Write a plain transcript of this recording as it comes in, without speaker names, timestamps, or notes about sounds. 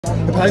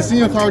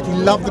Palestinian Authority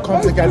love the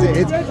conflict as it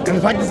is, and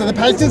the fact is that the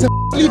Palestinians have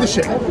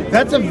leadership.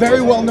 That's a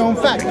very well-known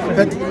fact,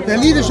 that their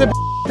leadership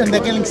and they're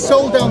getting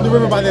sold down the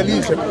river by their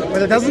leadership,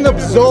 but it doesn't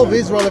absolve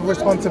Israel of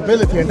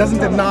responsibility and doesn't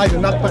deny the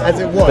Nakba as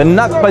it was. The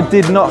Nakba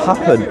did not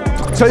happen.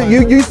 So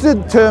you used the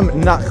term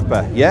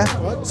Nakba, yeah?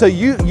 What? So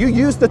you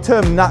used the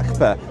term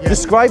Nakba,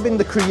 describing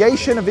the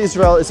creation of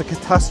Israel as a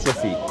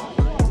catastrophe.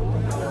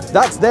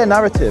 That's their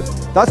narrative.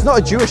 That's not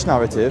a Jewish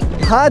narrative.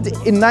 Had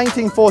in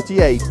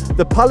 1948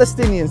 the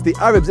Palestinians, the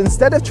Arabs,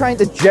 instead of trying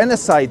to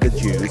genocide the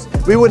Jews,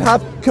 we would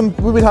have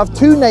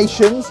two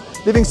nations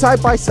living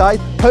side by side,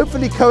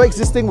 hopefully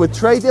coexisting with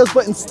trade deals,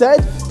 but instead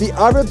the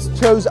Arabs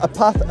chose a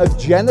path of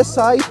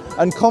genocide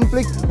and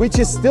conflict, which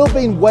is still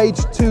being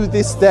waged to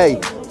this day.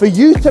 For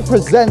you to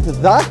present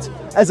that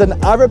as an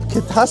Arab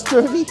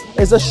catastrophe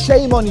is a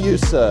shame on you,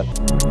 sir.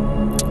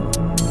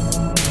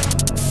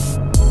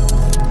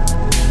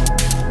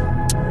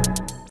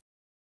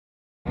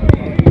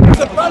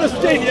 The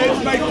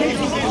Palestinians make peace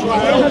with Israel.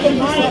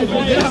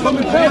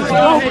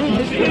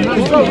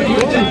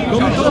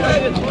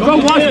 Go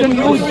watch the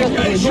news.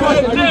 You've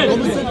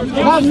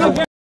got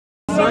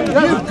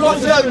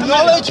no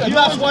knowledge, and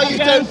that's why you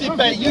don't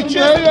debate. You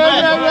just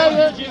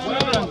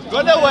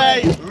run away,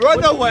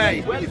 run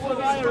away.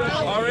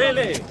 Oh,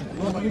 really?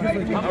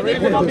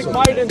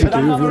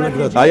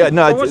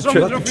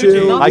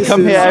 I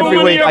come here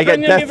every week. I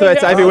get death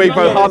threats every week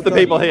from half the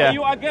people here. Are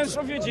you against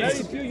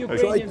refugees?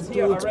 Try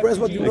to express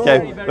what you know.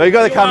 Okay, well, you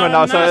got the camera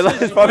now, so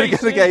it's probably going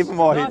to get even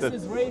more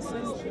heated.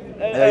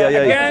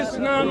 Against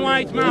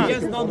non-white man.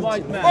 Against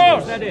non-white man. Of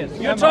course, that is.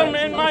 You told me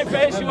in my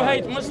face you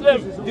hate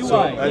Muslims. Do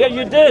I? Yeah,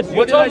 you did.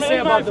 You told me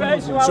in my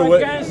face you are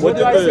against. What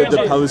did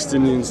the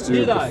Palestinians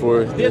do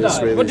before the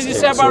Israelis? What did you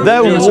say about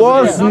There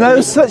was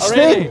no such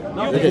thing.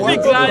 You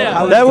big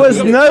liar. There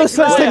was no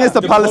such thing as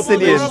the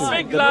Palestinians.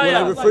 Big liar. When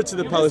I refer to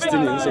the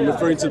Palestinians, I'm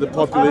referring to the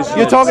population.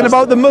 You're talking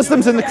about the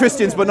Muslims and the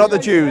Christians, but not the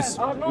Jews.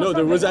 No,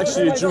 there was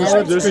actually a Jewish.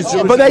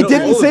 But they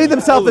didn't see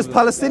themselves as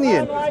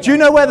Palestinian. Do you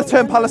know where the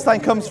term Palestine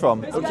comes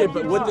from? Okay,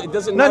 but it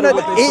doesn't No, matter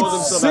what they saw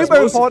it's themselves super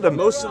as. important.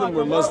 Most of them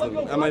were Muslim.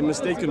 Am I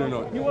mistaken or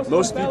not?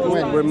 Most people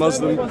were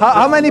Muslim.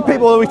 How many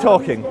people are we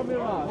talking?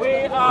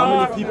 How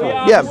many people?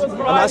 Yeah.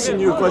 I'm asking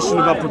you a question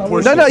about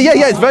proportion. No,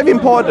 yeah, it's very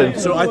important.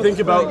 So I think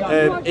about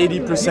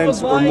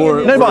 80% or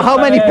more. No, but how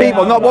many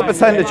people? Not what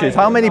percentages.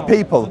 How many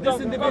people? I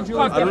don't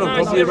know,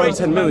 probably around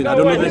 10 million. I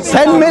don't know.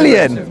 10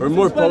 million? Or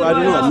more, probably, I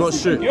don't know, I'm not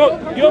sure.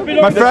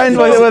 My friend,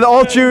 with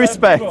all due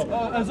respect,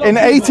 in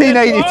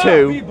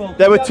 1882,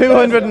 there were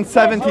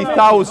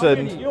 270,000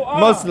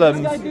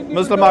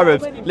 Muslim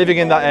Arabs living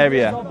in that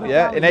area,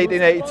 yeah, in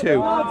 1882.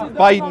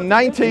 By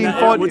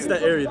 1940... What's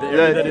that area? The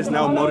area that is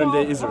now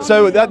modern-day Israel.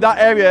 So that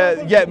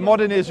area, yeah,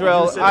 modern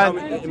Israel. And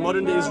in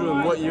modern-day Israel,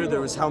 in what year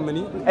there was how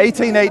many?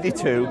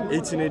 1882.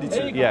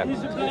 1882. Yeah.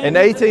 In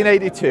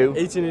 1882,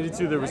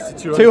 1882 there was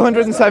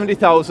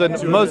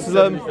 270,000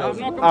 Muslim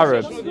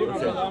Arabs.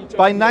 Okay.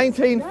 By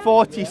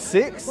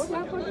 1946,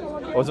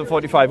 or was it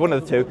 45, one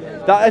of the two,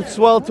 that had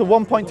swelled to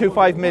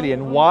 1.25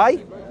 million.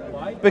 Why?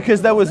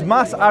 Because there was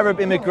mass Arab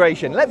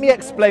immigration. Let me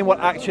explain what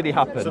actually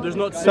happened. So there's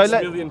not 6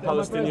 million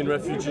Palestinian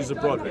refugees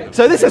abroad, right?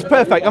 So this is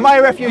perfect. Am I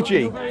a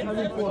refugee? I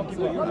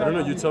don't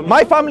know, you tell me.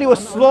 My family was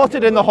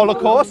slaughtered in the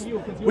Holocaust.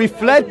 We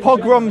fled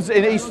pogroms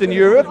in Eastern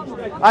Europe.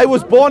 I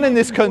was born in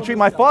this country.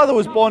 My father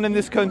was born in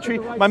this country.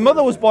 My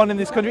mother was born in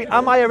this country.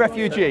 Am I a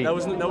refugee? That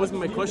wasn't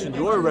my question.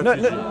 You are a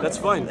refugee. No. That's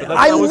fine.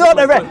 I'm not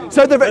a refugee.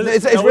 So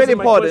it's really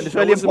important. It's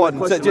really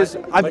important. So just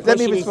let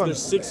me respond.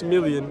 There's 6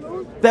 million.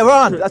 There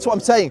aren't. That's what I'm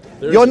saying.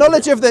 Your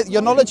knowledge of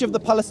the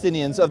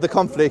Palestinians, of the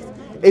conflict,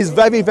 is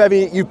very,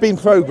 very. You've been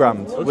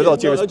programmed. Okay, with all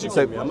due respect.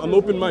 So, I'm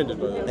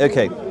open-minded.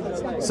 Okay.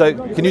 So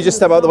can you just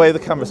step out of the way of the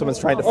camera? Someone's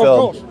trying to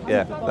film.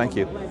 Yeah. Thank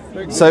you.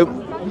 So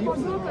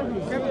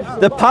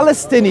the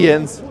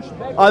Palestinians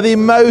are the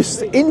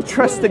most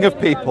interesting of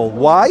people.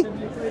 Why?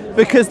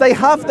 Because they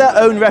have their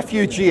own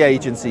refugee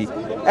agency.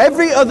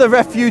 Every other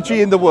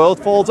refugee in the world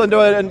falls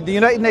under the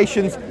United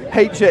Nations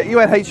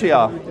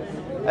UNHCR,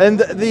 and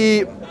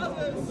the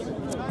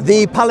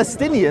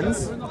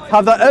Palestinians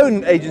have their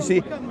own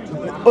agency,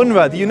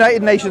 UNRWA, the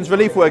United Nations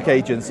Relief Work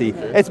Agency.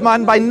 It's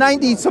manned by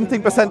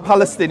 90-something%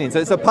 Palestinians. So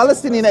it's a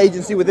Palestinian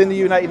agency within the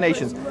United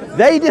Nations.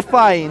 They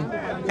define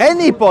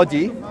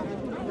anybody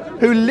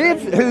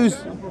whose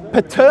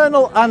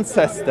paternal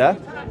ancestor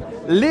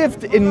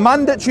lived in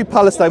mandatory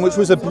Palestine, which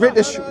was a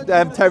British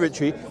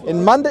territory,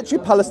 in mandatory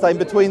Palestine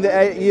between the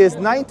years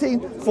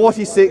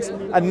 1946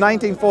 and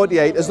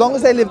 1948. As long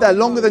as they lived there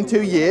longer than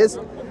 2 years,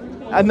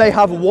 and they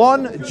have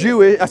one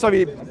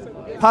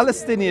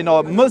Palestinian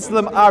or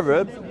Muslim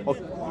Arab, or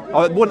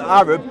one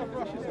Arab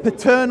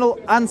paternal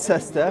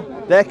ancestor,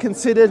 they're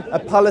considered a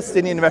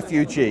Palestinian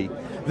refugee.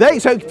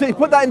 So to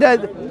put that in there,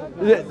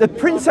 the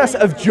Princess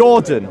of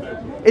Jordan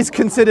is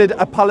considered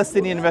a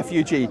Palestinian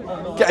refugee.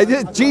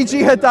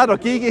 Gigi Haddad or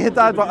Gigi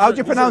Haddad, how do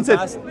you pronounce it?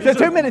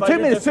 2 minutes.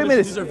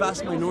 These are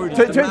vast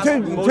minorities.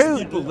 Most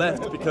people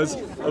left because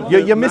of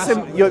you're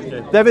missing.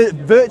 There are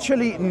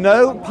virtually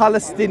no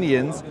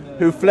Palestinians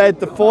who fled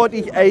the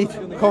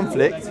 48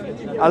 conflict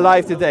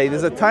alive today.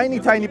 There's a tiny,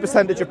 tiny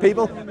percentage of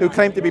people who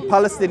claim to be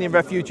Palestinian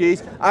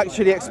refugees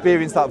actually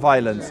experience that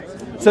violence.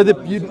 So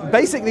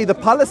basically the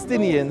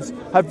Palestinians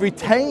have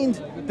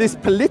retained this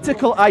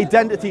political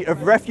identity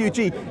of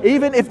refugee,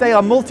 even if they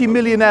are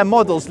multi-millionaire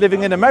models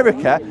living in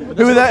America,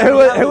 who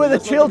are the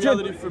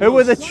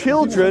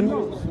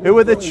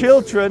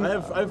children.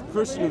 I have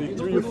personally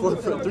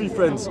three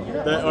friends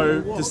that are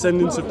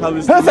descendants of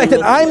Palestinians. Perfect,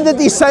 and I'm the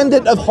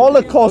descendant of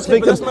Holocaust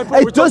victims.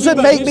 It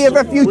doesn't make me a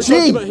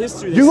refugee.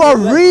 You are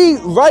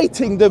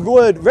rewriting the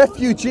word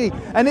refugee,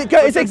 and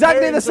it's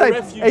exactly the same.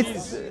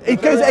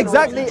 It goes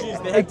exactly.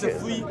 They had to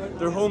flee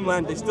their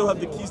homeland. They still have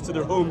the keys to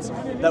their homes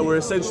that were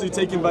essentially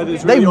taken by the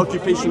Israeli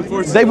occupation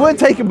forces. They weren't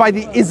taken by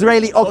the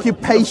Israeli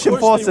occupation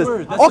forces.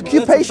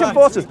 Occupation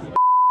forces.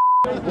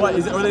 What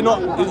is it? Are they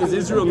not? Is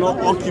Israel not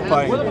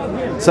occupying?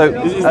 So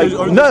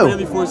no,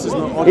 Israeli forces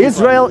not occupying?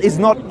 Israel is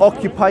not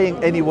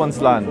occupying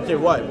anyone's land. Okay,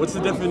 why? What's the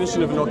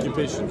definition of an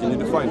occupation? Can you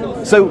define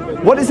it? So,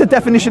 what is the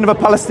definition of a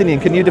Palestinian?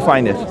 Can you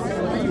define it?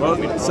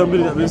 Well,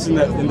 somebody that lives in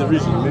the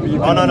region. Maybe you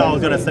can. No. I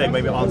was going to say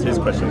maybe answer his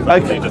question.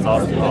 Okay. Just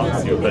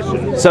ask your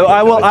question. So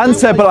I will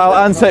answer, but I'll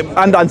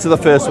answer the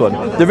first one.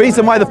 The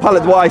reason why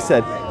what I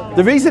said.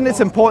 The reason it's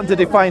important to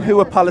define who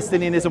a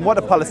Palestinian is and what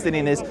a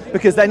Palestinian is,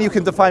 because then you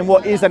can define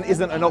what is and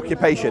isn't an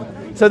occupation.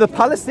 So the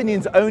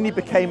Palestinians only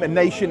became a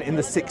nation in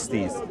the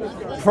 60s.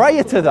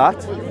 Prior to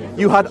that,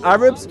 you had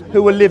Arabs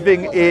who were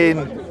living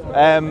in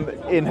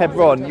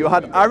Hebron. You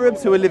had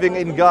Arabs who were living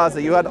in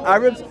Gaza. You had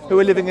Arabs who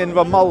were living in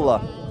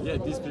Ramallah. Yeah,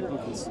 these people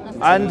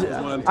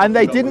and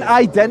they didn't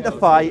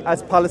identify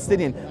as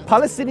Palestinian.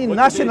 Palestinian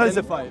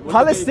nationalism.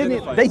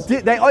 Palestinian. They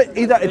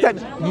either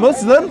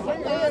Muslim.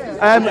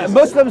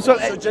 Muslims. So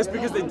just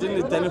because they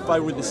didn't identify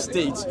with the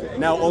state,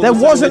 now all there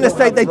wasn't a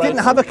state. They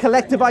didn't have a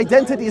collective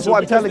identity. Is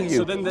what I'm telling you.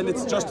 So then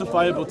it's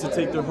justifiable to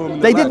take their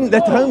home. They didn't.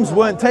 Their homes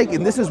weren't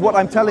taken. This is what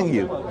I'm telling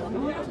you.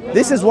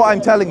 This is what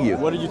I'm telling you.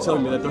 What are you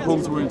telling me? That their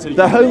homes weren't taken?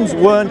 The homes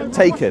weren't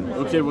taken.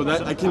 Okay, well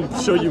I can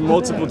show you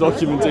multiple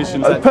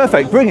documentations.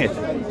 Perfect, bring it.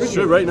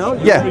 Sure, right now?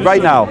 Yeah,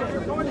 right now.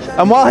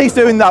 And while he's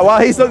doing that,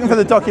 while he's looking for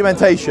the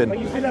documentation,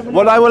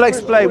 what I will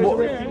explain,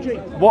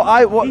 He's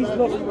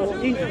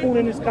born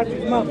in his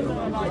country's mum,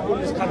 in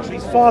this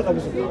country's father.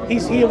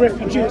 He's here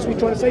refugee, that's what we're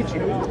trying to say to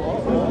you.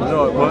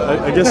 No,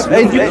 well, I guess...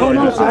 You can't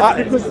answer that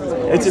because...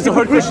 It's a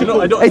hard question.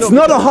 No, it's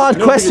not a hard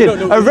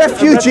question. A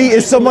refugee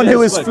is someone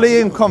who is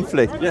fleeing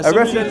conflict. Yeah,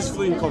 somebody that is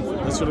fleeing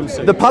conflict. That's what I'm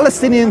saying. The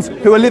Palestinians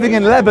who are living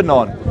in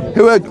Lebanon,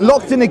 who are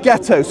locked in a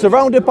ghetto,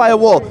 surrounded by a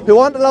wall, who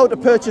aren't allowed to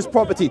purchase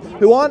property,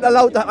 who aren't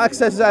allowed to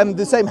access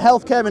the same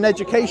healthcare and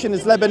education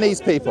as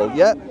Lebanese people,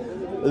 yeah?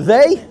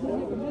 They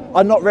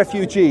are not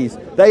refugees.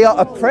 They are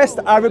oppressed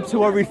Arabs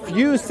who are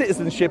refused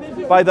citizenship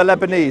by the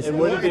Lebanese. And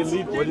where did they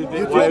leave?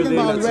 You're talking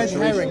about red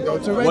herring, though.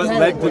 It's a red herring. What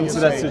led them to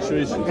that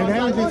situation?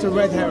 Inherently, it's a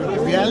red herring.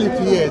 The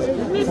reality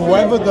is, for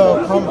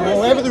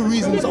whatever the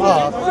reasons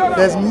are,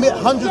 there's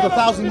hundreds of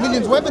thousands,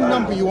 millions, whatever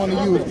number you want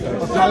to use,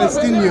 of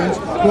Palestinians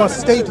who are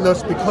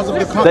stateless because of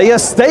the conflict. They are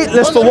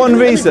stateless for one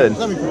reason.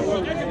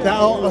 That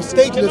are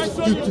stateless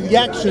due to the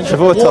actions of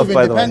the war of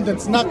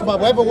independence, Nakba,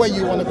 whatever way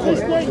you want to call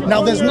it.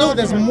 Now, there's more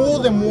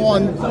than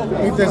one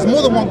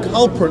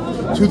culprit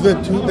to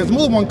there's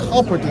more than one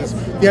culprit to this.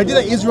 The idea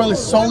that Israel is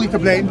solely to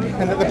blame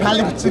and that the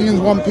Palestinians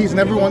want peace and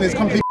everyone is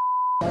completely.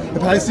 The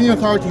Palestinian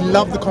Authority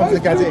love the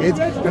conflict as it is,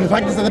 and the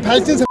fact is that the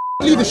Palestinians have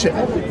leadership.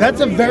 That's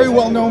a very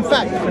well-known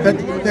fact. That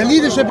their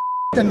leadership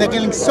and they're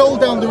getting sold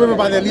down the river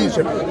by their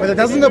leadership, but it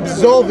doesn't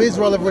absolve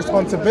Israel of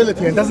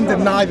responsibility and doesn't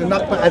deny the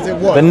Nakba as it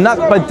was. The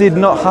Nakba did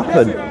not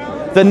happen.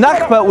 The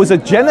Nakba was a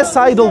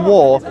genocidal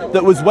war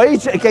that was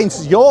waged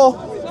against your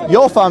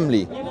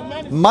family,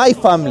 my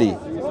family,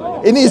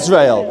 in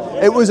Israel.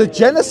 It was a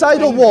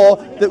genocidal war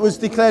that was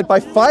declared by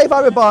 5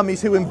 Arab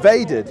armies who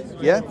invaded,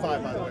 yeah? 5,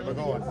 by the way, but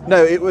go on.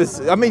 No, it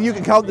was, I mean, you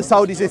can count the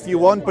Saudis if you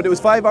want, but it was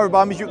 5 Arab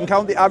armies. You can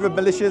count the Arab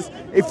militias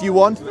if you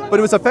want, but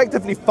it was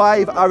effectively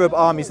 5 Arab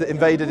armies that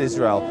invaded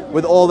Israel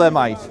with all their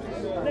might.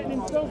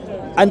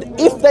 And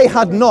if they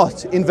had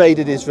not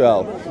invaded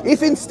Israel,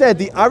 if instead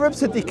the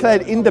Arabs had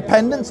declared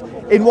independence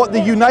in what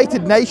the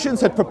United Nations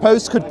had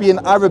proposed could be an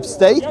Arab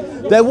state,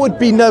 there would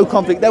be no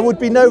conflict, there would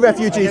be no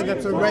refugees. Yeah,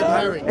 that's a red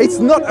herring. It's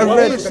not a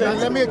red herring.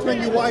 Let me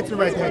explain you why it's a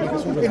red herring.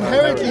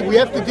 Inherently, we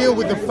have to deal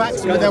with the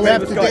facts that we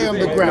have today on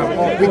the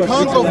ground. We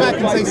can't go back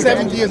and say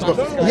 70 years ago.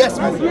 Yes,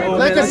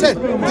 like I said,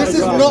 this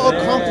is not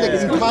a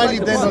conflict entirely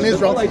then on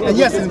Israel. And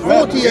yes, in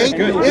 48,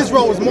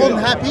 Israel was more than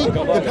happy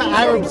to put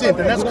Arabs in,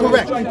 and that's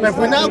correct. But if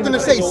we're now going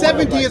to say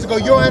 70 years ago,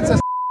 your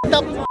ancestors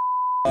up.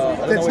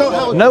 That's not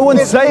how no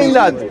one's saying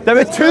that. There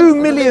are 2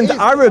 million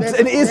Arabs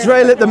in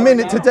Israel at the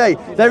minute today.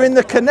 They're in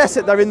the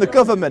Knesset, they're in the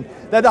government.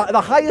 They're the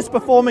highest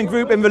performing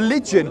group in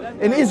religion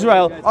in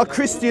Israel are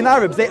Christian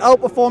Arabs. They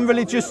outperform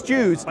religious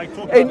Jews.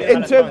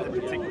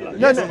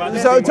 No,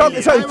 so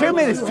 2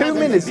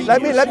 minutes.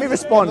 Let me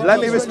respond. Let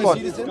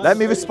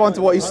me respond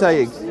to what he's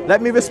saying.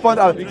 Let me respond.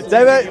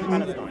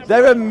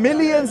 There are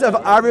millions of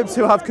Arabs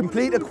who have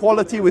complete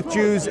equality with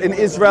Jews in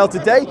Israel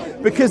today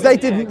because they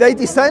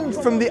descend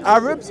from the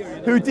Arabs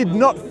who did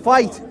not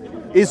fight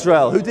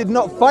Israel, who did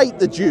not fight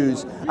the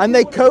Jews, and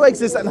they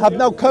coexist and have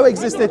now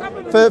coexisted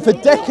for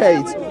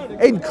decades.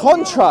 In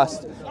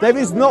contrast, there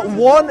is not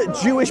one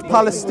Jewish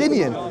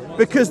Palestinian,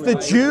 because the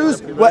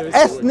Jews were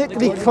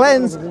ethnically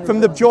cleansed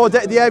from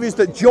the areas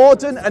that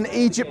Jordan and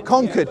Egypt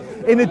conquered.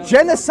 In a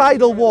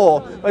genocidal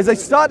war, as I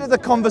started the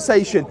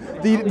conversation,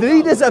 the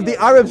leaders of the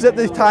Arabs at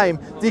the time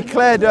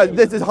declared,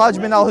 this is Hajj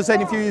bin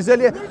al-Hussein a few years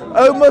earlier,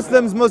 "Oh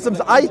Muslims,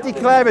 Muslims, I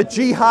declare a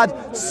jihad,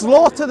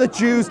 slaughter the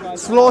Jews,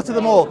 slaughter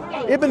them all."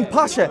 Ibn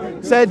Pasha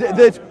said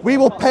that we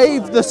will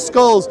pave the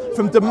skulls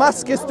from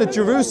Damascus to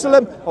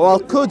Jerusalem, or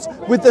Al-Quds,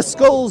 with the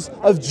skulls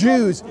of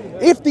Jews.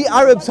 If the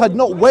Arabs had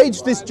not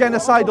waged this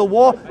genocidal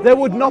war, there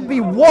would not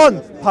be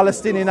one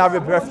Palestinian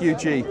Arab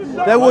refugee.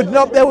 There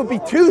would be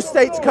two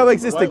states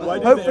coexisting.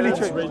 Hopefully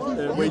true.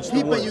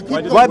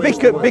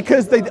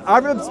 Because the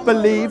Arabs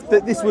believed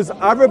that this was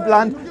Arab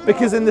land,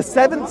 because in the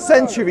 7th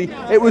century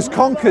it was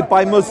conquered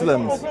by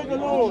Muslims.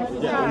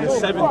 Yeah, in the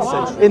 7th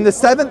century. In the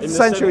 7th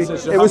century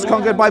it was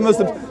conquered by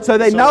Muslims. So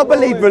they now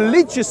believe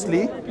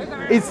religiously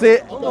it's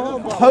the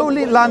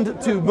holy land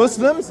to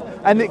Muslims,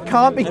 and it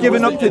can't be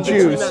given up to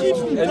Jews.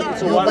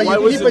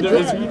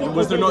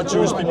 Was there not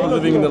Jewish people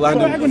living in the land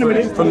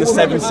from the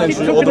 7th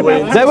century all the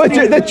way? There were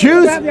the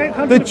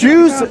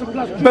Jews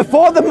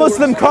before the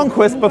Muslim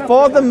conquest,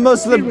 before the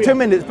Muslim 2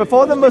 minutes,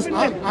 before the Muslim,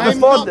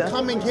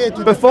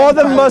 before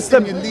the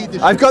Muslim.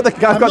 I've got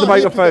the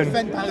microphone.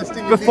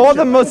 Before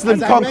the Muslim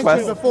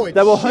conquest,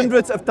 there were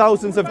hundreds of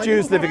thousands of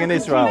Jews living in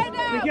Israel.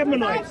 The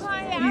Yemenites,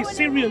 the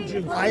Syrian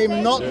Jews. I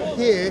am not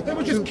here. They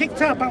were just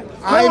kicked out.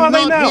 I am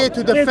not here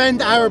to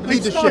defend Arab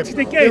leadership.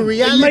 The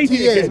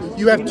reality is,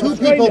 you have two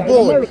people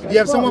born. You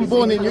have someone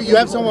born in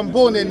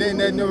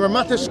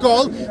Ramat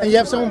Eshkol, and you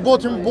have someone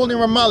born in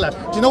Ramallah.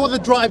 Do you know what the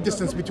drive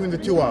distance between the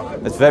two are?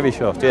 It's very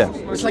short, yeah.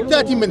 It's like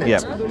 30 minutes.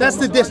 Yeah. That's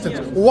the distance.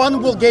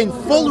 One will gain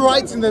full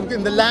rights in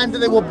the land that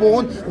they were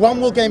born.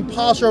 One will gain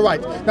partial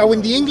rights. Now,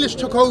 when the English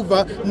took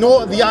over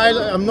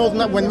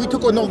when we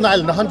took over Northern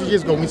Ireland 100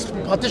 years ago, we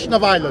partition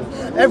of Ireland.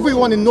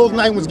 Everyone in Northern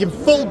Ireland was given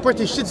full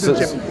British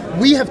citizenship.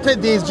 We have the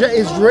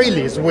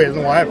Israelis.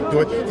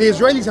 The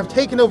Israelis have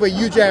taken over a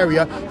huge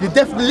area.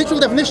 The literal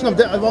definition of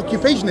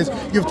occupation is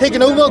you've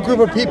taken over a group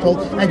of people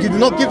and you do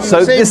not give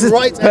them the same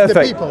rights as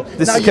the people.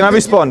 Can I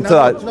respond to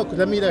that? No,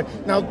 let me know.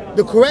 Now,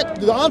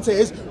 the answer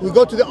is we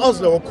go to the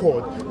Oslo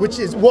Accord, which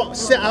is what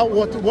set out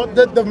what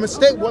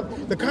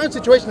the current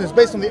situation is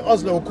based on the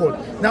Oslo Accord.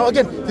 Now,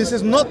 again, this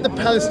is not the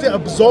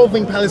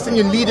absolving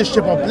Palestinian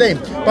leadership of blame,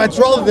 but it's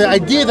rather the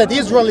idea that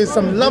Israel is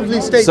some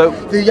lovely state. So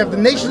you have the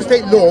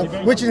nation-state law,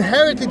 which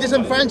inherently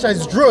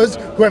disenfranchised Druze,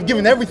 who have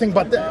given everything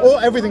but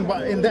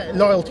in their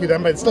loyalty to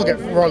them, but still get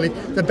probably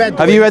the bad.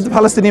 Have you read the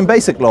Palestinian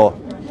Basic Law?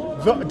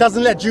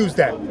 Doesn't let Jews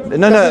there.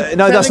 No,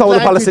 that's not what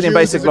the Palestinian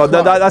Basic Law.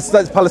 No, that's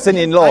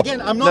Palestinian law.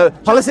 Again, I'm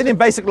not. Palestinian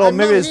Basic Law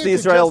mirrors the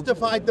Israel.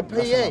 Justify the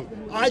PA.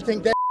 I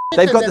think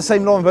they've got the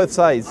same law on both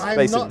sides,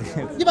 basically.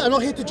 But I'm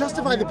not here to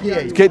justify the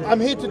PA. I'm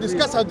here to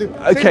discuss how the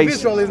state of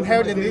Israel is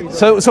inherently.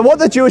 So what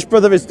the Jewish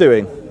brother is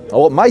doing,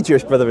 or what my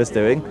Jewish brother is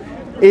doing,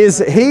 is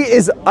he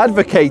is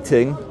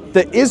advocating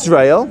that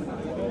Israel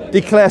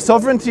declare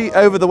sovereignty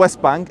over the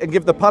West Bank and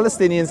give the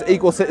Palestinians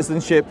equal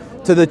citizenship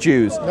to the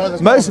Jews. No,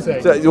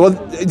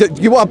 that's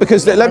you are,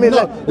 because let me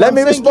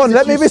respond.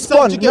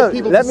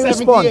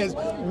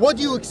 What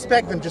do you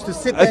expect them just to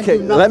sit there? Okay,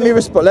 let me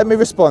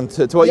respond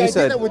to what you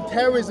said. That when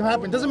terrorism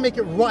happened doesn't make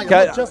it right.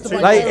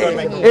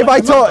 If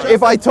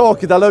I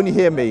talk, they'll only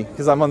hear me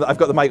because I've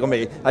got the mic on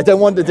me. I don't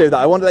want to do that.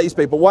 I want to let you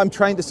speak. But what I'm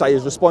trying to say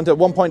is respond to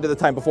one point at a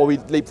time before we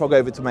leapfrog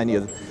over to many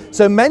others.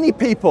 So many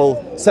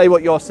people say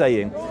what you're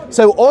saying.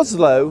 So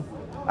Oslo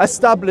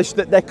established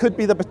that there could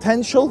be the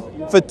potential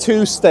for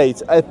two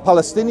states, a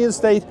Palestinian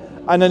state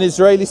and an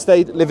Israeli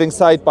state living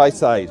side by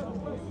side.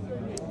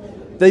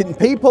 The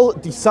people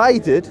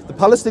decided, the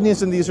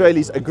Palestinians and the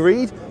Israelis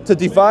agreed to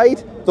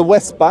divide the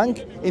West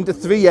Bank into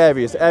three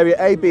areas, Area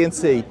A, B and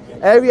C.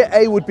 Area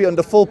A would be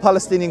under full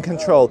Palestinian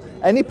control.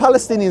 Any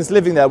Palestinians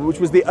living there, which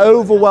was the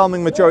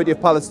overwhelming majority of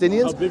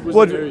Palestinians,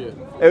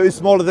 it was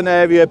smaller than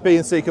Area B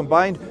and C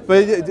combined,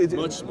 but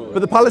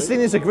the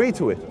Palestinians agreed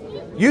to it.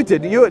 You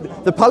did.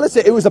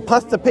 It was a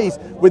path to peace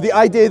with the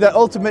idea that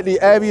ultimately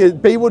Area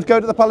B would go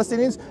to the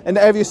Palestinians and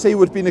Area C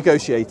would be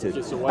negotiated.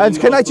 And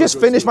can I just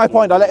finish my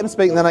point? I'll let him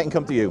speak and then I can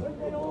come to you.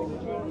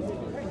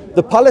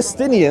 The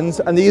Palestinians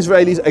and the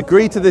Israelis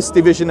agreed to this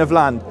division of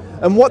land.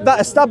 And what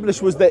that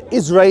established was that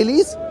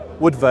Israelis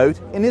would vote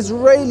in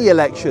Israeli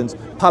elections.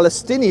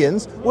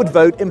 Palestinians would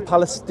vote in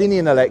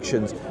Palestinian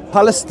elections.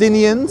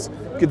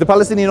 The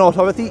Palestinian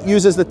Authority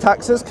uses the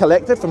taxes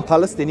collected from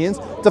Palestinians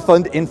to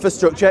fund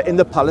infrastructure in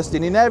the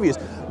Palestinian areas.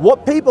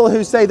 What people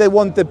who say they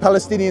want the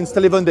Palestinians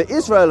to live under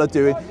Israel are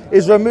doing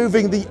is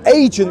removing the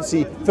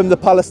agency from the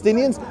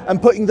Palestinians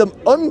and putting them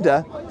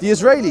under the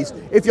Israelis.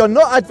 If you're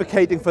not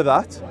advocating for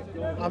that,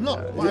 I'm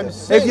not. What I'm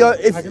saying, I'll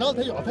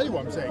tell you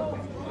what I'm saying.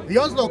 The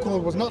Oslo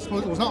Accord was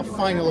not a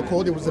final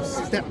accord, it was a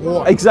step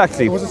one.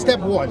 Exactly. It was a step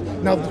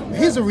one. Now,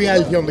 here's a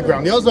reality on the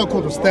ground. The Oslo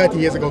Accord was 30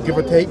 years ago, give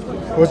or take.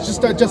 It was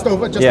just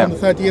under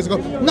 30 years ago.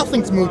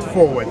 Nothing's moved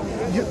forward.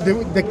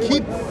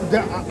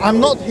 I'm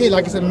not here,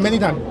 like I said many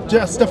times,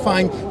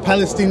 justifying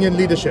Palestinian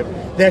leadership.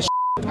 They're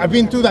I've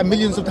been through that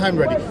millions of times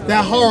already.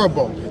 They're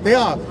horrible. They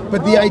are.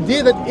 But the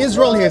idea that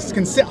Israel here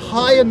can sit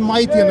high and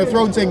mighty on the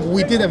throne saying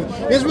we did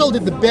it. Israel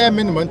did the bare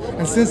minimum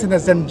and since then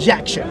has done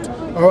jack shit.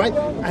 All right?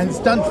 And it's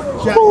done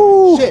jack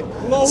shit.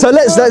 So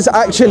let's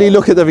actually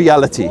look at the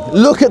reality.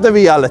 Look at the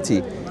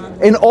reality.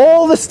 In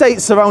all the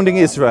states surrounding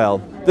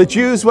Israel, the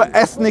Jews were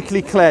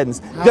ethnically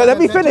cleansed. Let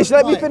me finish.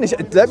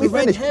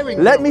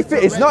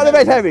 It's not a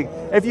red herring.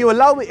 If you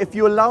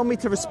allow me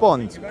to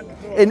respond.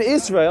 In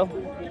Israel,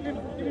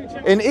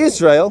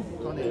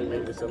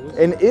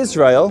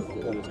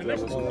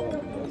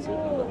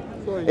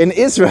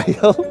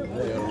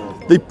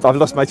 I've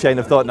lost my chain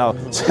of thought now.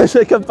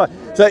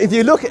 So if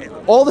you look at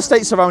all the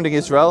states surrounding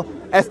Israel,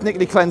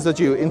 ethnically cleansed the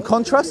Jew. In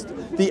contrast,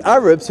 the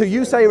Arabs, who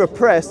you say are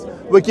oppressed,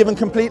 were given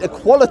complete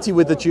equality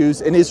with the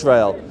Jews in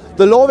Israel.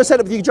 The law is set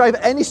up, you drive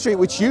any street,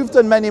 which you've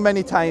done many,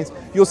 many times,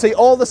 you'll see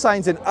all the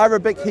signs in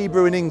Arabic,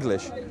 Hebrew and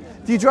English.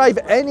 If you drive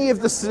any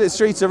of the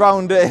streets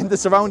around in the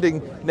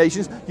surrounding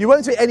nations, you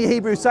won't see any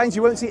Hebrew signs,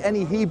 you won't see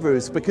any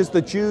Hebrews because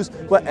the Jews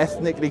were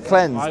ethnically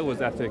cleansed. I was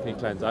ethnically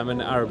cleansed. I'm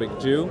an Arabic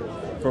Jew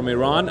from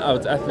Iran. I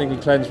was ethnically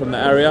cleansed from the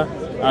area,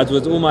 as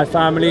was all my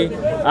family,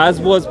 as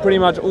was pretty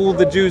much all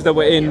the Jews that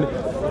were in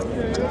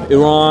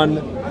Iran,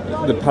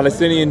 the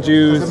Palestinian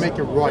Jews, make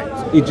it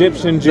right.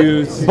 Egyptian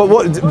Jews.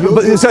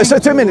 So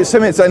 2 minutes,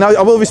 and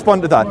I will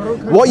respond to that.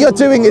 What you're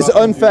doing is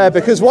unfair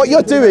because what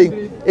you're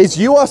doing is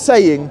you are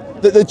saying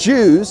that the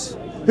Jews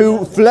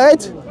who fled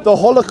the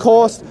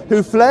Holocaust,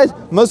 who fled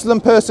Muslim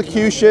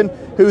persecution,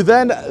 who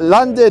then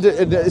landed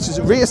and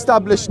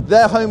re-established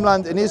their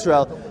homeland in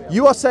Israel,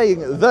 you are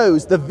saying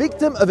those, the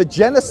victim of a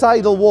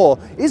genocidal war.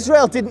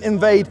 Israel didn't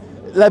invade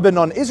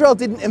Lebanon, Israel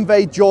didn't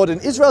invade Jordan,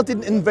 Israel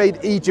didn't invade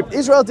Egypt,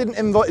 Israel didn't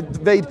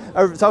invade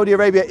Saudi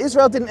Arabia,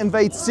 Israel didn't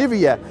invade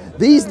Syria.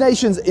 These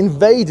nations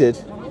invaded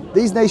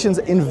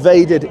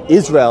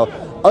Israel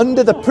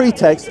under the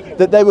pretext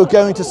that they were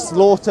going to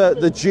slaughter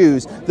the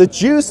Jews. The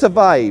Jews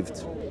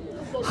survived.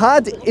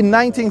 Had in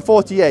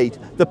 1948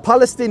 the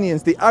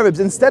Palestinians, the Arabs,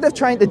 instead of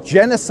trying to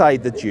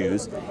genocide the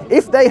Jews,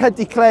 if they had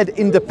declared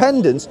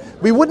independence,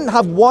 we wouldn't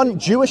have one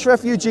Jewish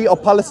refugee or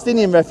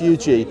Palestinian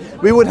refugee.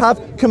 We would have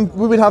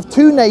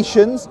two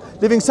nations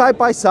living side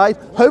by side,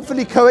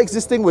 hopefully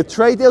coexisting with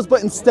trade deals,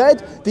 but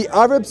instead the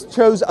Arabs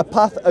chose a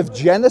path of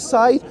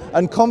genocide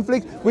and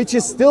conflict, which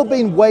is still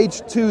being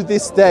waged to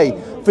this day.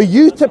 For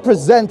you to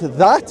present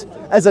that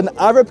as an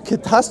Arab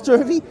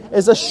catastrophe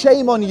is a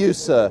shame on you,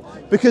 sir,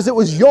 because it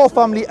was your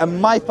family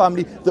and my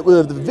family that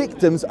were the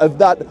victims of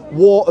that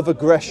war of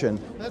aggression.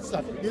 That's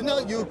not,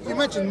 you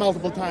mentioned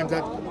multiple times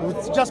that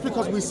just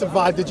because we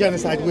survived the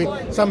genocide, we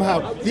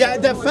somehow,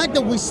 the fact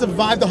that we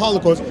survived the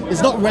Holocaust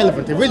is not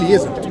relevant. It really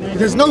isn't.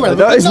 There's no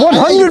relevance. It's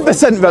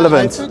 100%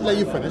 relevant. Let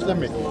you finish,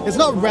 It's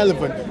not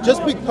relevant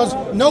just because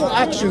no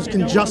actions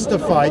can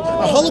justify,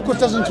 a Holocaust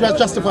doesn't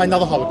justify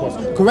another Holocaust.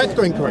 Correct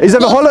or incorrect? Is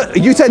there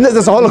you saying that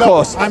there's a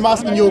Holocaust? No, I'm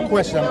asking you a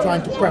question. I'm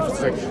trying to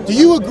preface it. Do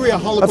you agree a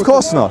Holocaust? Of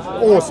course not.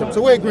 Awesome.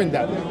 So we're agreeing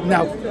that.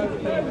 Now,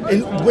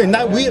 in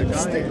that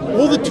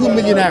all the 2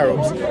 million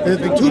Arabs,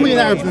 the 2 million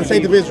Arabs in the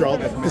state of Israel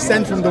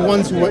descend from the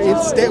ones who were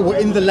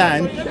in the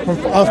land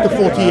after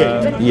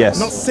 48. Yes.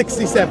 Not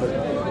 67.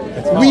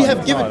 We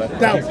have given,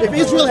 now if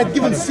Israel had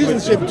given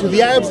citizenship to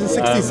the Arabs in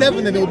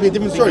 67, then it would be a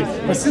different story.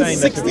 But since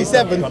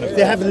 67,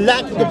 they have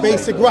lacked the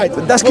basic rights.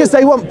 That's because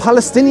they want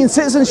Palestinian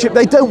citizenship.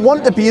 They don't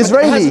want to be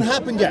Israeli. It hasn't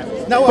happened yet.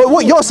 Now, but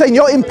what you're saying,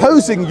 you're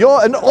imposing.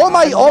 All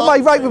my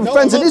right wing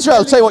friends in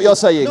Israel say what you're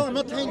saying. No, I'm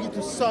not telling you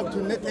to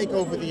take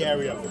over the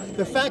area.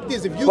 The fact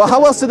is, if you... Well,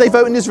 how else do they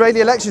vote in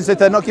Israeli elections if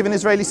they're not given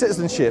Israeli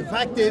citizenship? The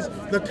fact is,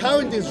 the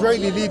current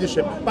Israeli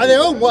leadership, by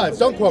their own words,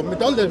 don't quote me,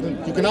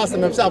 you can ask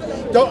them themselves,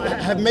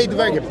 have made the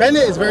very good.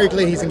 Bennett is very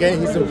clear he's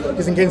against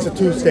a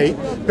two-state.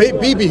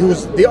 Bibi,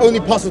 who's the only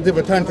positive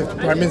alternative to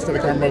Prime Minister at the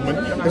current moment,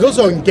 is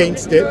also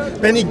against it.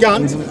 Benny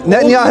Gantz...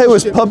 Netanyahu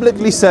has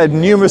publicly said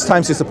numerous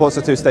times he supports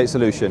a two-state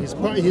solution.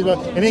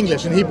 In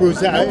English, in Hebrew,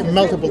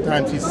 multiple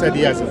times he said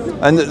he hasn't.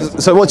 And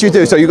so what do you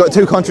do? So you've got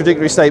two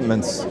contradictory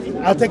statements.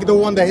 I'll take the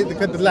one that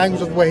the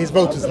language of where his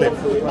voters live.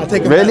 I'll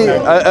take it really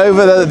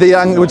over the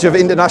language of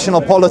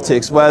international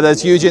politics, where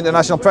there's huge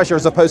international pressure,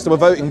 as opposed to a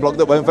voting bloc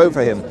that won't vote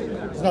for him.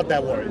 It's not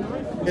that worried.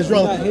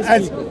 Israel Isn't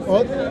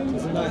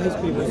that his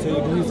people? So you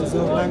can use his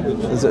own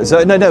language.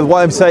 So no.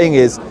 What I'm saying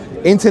is,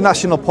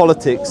 international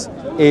politics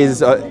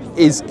is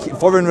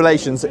foreign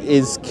relations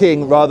is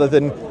king rather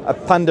than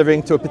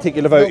pandering to a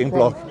particular voting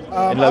bloc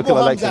in local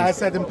elections. I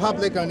said in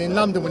public and in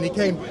London when he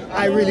came,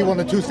 I really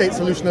want a two-state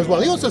solution as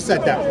well. He also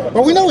said that,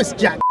 but we know it's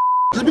jack.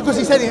 Just because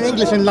he said it in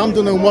English in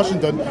London and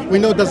Washington, we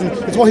know it doesn't.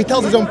 It's what he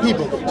tells his own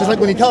people. Just like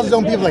when he tells his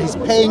own people that he's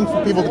paying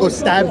for people to go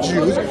stab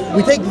Jews,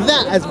 we take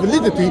that as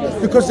validity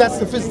because that's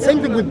the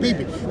same thing with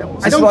Bibi.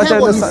 I don't care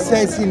what he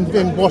says in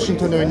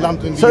Washington or in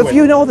London. So if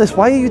you know this,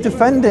 why are you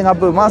defending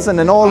Abu Mazen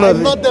and all of?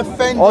 I'm not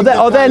defending. Or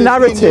their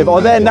narrative,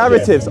 or their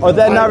narrative.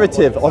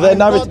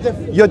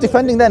 You're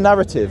defending their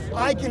narrative.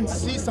 I can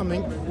see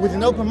something with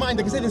an open mind,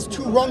 they can say there's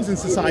two wrongs in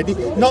society,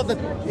 not that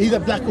either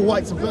black or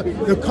white. So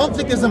the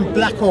conflict isn't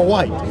black or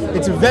white.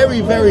 It's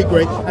very, very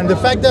great. And the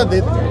fact that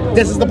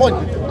this is the point.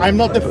 I'm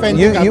not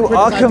defending. You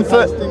are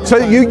confirmed. So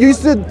you use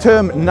the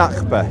term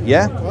Nakba,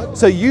 yeah? What?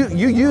 So you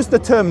use the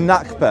term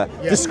Nakba,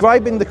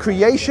 describing the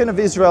creation of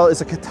Israel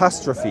as a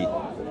catastrophe.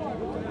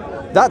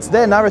 That's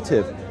their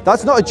narrative.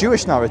 That's not a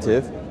Jewish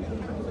narrative.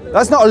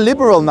 That's not a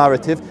liberal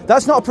narrative.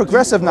 That's not a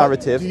progressive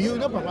narrative. Do you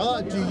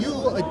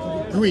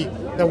agree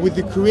that with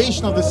the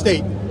creation of the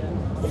state,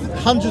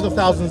 hundreds of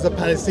thousands of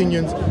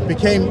Palestinians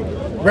became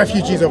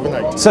refugees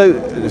overnight? So,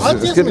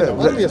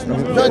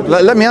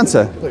 let me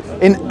answer. Please.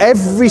 In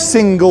every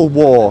single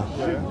war,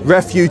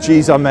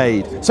 refugees are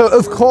made. So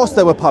of course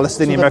there were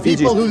Palestinian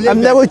refugees,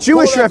 and there were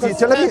Jewish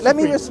refugees. Let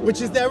me which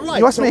is their right.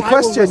 You asked me a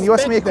question. You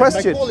asked me a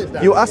question.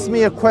 You asked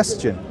me a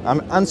question. I'm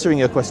answering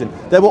your question.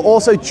 There were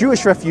also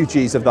Jewish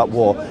refugees of that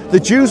war. The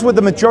Jews were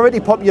the majority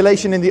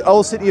population in the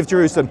old city of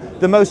Jerusalem,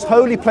 the most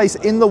holy place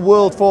in the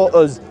world for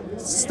us.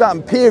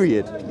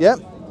 Period. Yeah.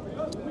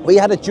 We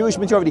had a Jewish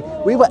majority.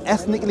 We were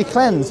ethnically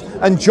cleansed,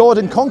 and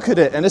Jordan conquered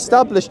it and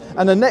established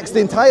and annexed the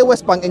entire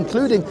West Bank,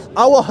 including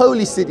our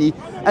holy city,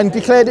 and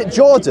declared it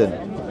Jordan.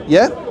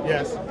 Yeah?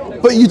 Yes.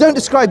 But you don't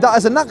describe that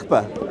as a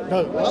Nakba.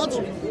 No,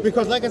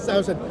 because like I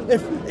said,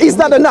 is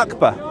that a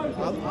Nakba?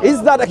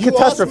 Is that a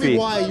catastrophe? You asked me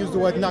why I use the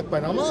word Nakba,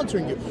 and I'm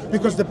answering you.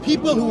 Because the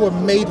people who were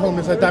made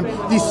homeless at that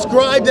time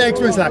describe their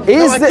experience like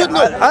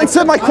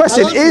answer my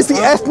question. Is the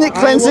ethnic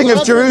cleansing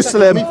of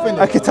Jerusalem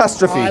a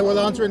catastrophe? I will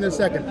answer in a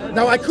second.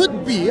 Now, I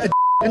could be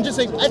and just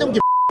say, I don't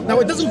give a. Now,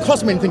 it doesn't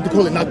cost me anything to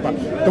call it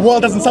Nakba. The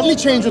world doesn't suddenly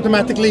change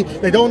automatically.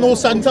 They don't all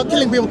suddenly start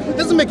killing people. It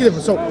doesn't make a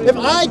difference. So if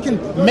I can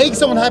make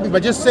someone happy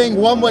by just saying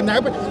one word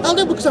Nakba, I'll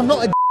do it because I'm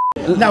not a.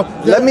 Now,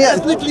 let me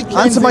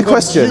answer my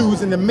question.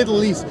 Jews in the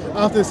Middle East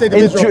after the state of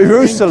Israel,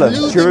 Jerusalem,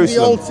 including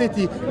the old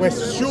city where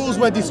shuls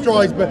were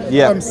destroyed, but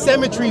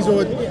cemeteries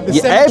or the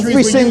cemeteries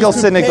every single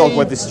synagogue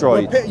were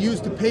destroyed.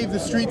 Used to pave the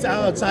streets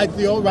outside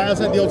the old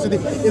city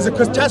is a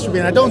catastrophe,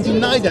 and I don't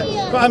deny that.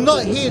 But I'm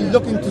not here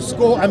looking to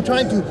score. I'm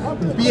trying to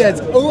be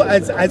as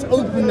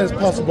open as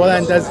possible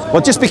and as.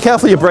 Well, just be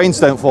careful your brains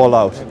don't fall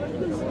out.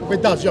 If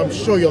it does, I'm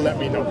sure you'll let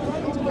me know.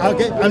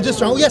 Okay, I'm just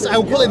trying. Yes, I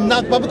will call it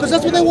Nakba because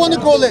that's what they want to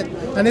call it,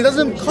 and it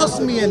doesn't cost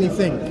me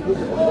anything.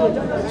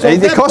 So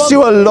it costs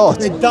you a lot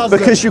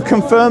because you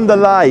confirm the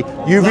lie.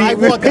 You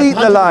repeat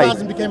the lie.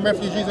 100,000 became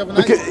refugees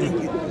overnight.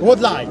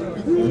 What lie?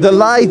 The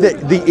lie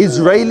that the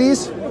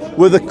Israelis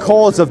were the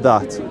cause of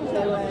that.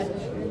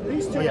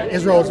 Oh yeah,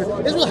 Israel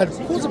had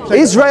cause of play.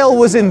 Israel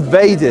was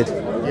invaded.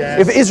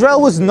 Yes. If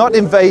Israel was not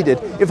invaded,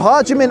 if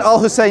Hajimin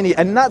al-Husseini,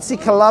 a Nazi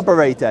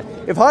collaborator,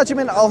 if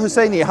Hajimin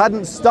al-Husseini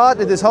hadn't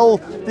started this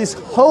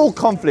whole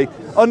conflict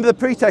under the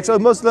pretext of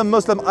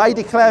Muslim, I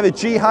declare a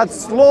jihad,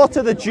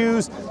 slaughter the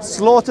Jews,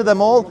 slaughter them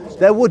all,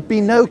 there would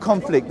be no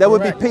conflict, there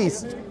would be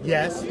peace.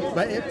 Yes,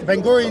 but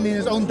Ben Gurion in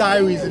his own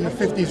diaries in the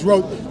 50s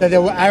wrote that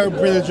there were Arab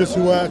villagers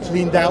who were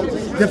cleaned out.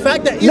 The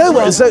fact that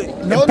Israel,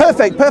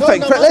 perfect.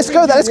 Let's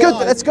go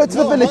to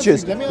the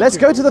villages. Let's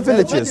go to the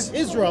villages.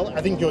 Israel,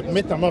 I think you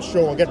admit, I'm not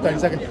sure, we'll get to that in a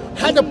second,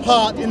 had a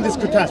part in this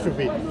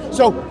catastrophe.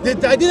 So the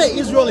idea that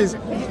Israel is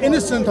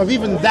innocent of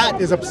even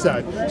that is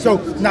absurd. So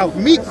now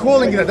me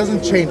calling it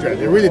doesn't change it.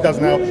 It really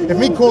does now. If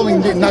me calling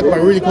it Nakba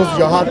really causes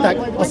you a heart attack,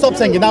 I'll stop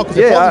saying it now because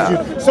it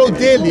bothers you so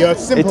dearly. A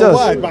simple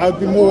word, but I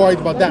would be more worried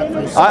about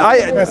that.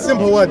 A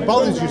simple word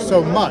bothers you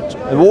so much.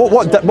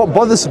 What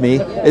bothers me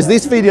is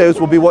these videos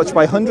will be watched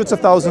by hundreds of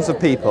thousands of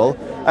people,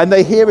 and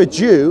they hear a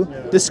Jew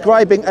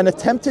describing an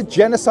attempted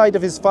genocide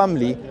of his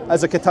family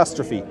as a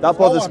catastrophe. That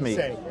bothers me.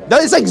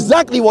 That is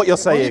exactly what you're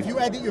saying. If you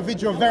edit your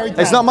video very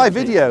it's not my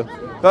video.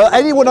 But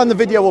anyone on the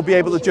video will be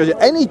able to judge it.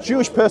 Any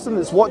Jewish person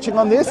that's watching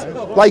on this,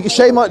 like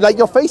shame on, like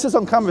your face is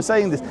on camera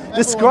saying this,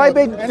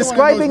 describing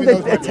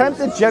the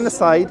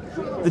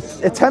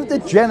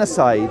attempted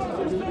genocide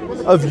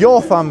of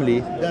your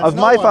family, of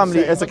my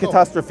family as a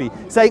catastrophe,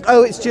 saying,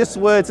 oh, it's just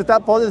words,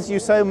 that bothers you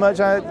so much,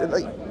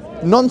 like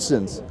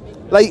nonsense.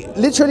 Like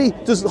literally,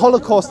 does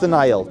Holocaust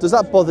denial, does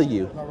that bother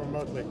you? Not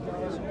remotely.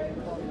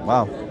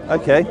 Wow,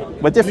 okay,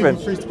 we're different.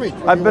 I believe in free speech.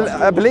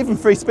 I believe in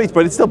free speech,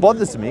 but it still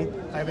bothers me.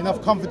 I have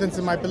enough confidence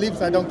in my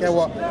beliefs, I don't care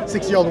what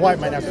 6-year-old white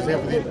man has to say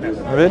over the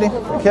internet. Really?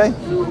 Okay.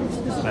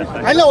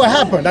 I know what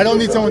happened, I don't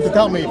need someone to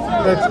tell me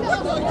that...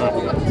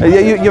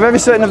 You're very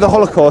certain of the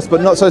Holocaust, but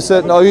not so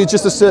certain, or you're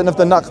just as certain of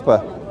the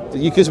Nakba?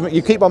 You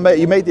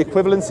made the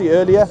equivalency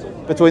earlier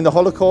between the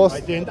Holocaust. I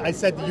didn't. I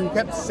said you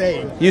kept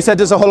saying. You said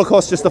does a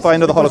Holocaust justify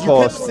another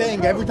Holocaust? You kept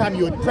saying every time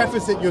you would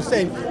preface it, you're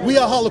saying we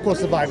are Holocaust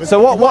survivors. So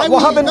what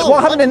happened?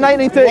 What happened in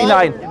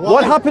 1939?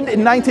 What happened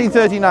in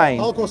 1939?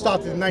 Holocaust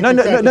started in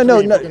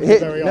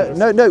 1939.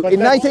 No. In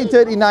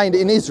 1939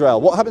 in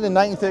Israel. What happened in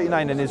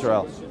 1939 in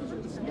Israel?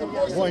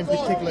 What in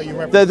particular you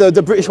referenced?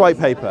 The British White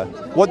Paper.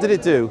 What did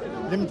it do?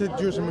 Limited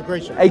Jewish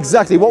immigration.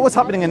 Exactly. What was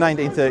happening in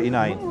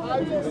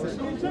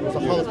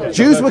 1939?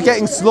 Jews were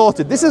getting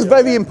slaughtered. This is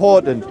very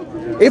important.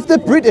 If the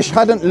British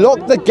hadn't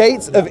locked the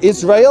gates of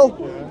Israel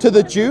to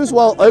the Jews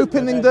while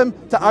opening them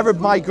to Arab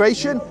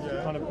migration,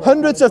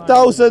 hundreds of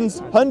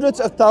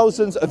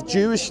thousands of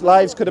Jewish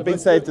lives could have been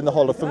saved in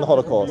from the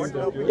Holocaust.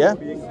 Yeah?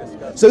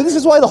 So this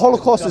is why the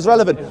Holocaust is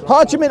relevant.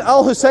 Hajimin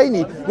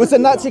al-Husseini was a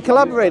Nazi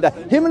collaborator.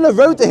 Himmler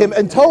wrote to him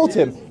and told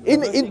him,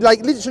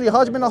 like literally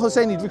Hajimin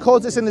al-Husseini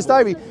records this in his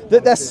diary,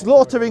 that they're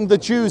slaughtering the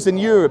Jews in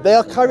Europe. They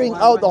are carrying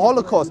out the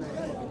Holocaust.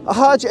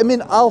 Haj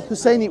Amin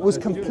al-Husseini was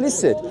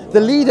complicit.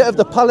 The leader of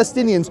the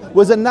Palestinians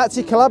was a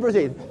Nazi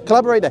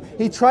collaborator.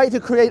 He tried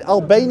to create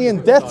Albanian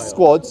death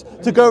squads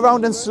to go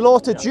around and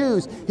slaughter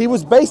Jews. He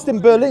was based in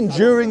Berlin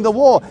during the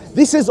war.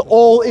 This is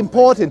all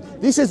important.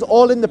 This is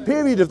all in the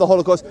period of the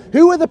Holocaust.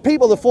 Who were the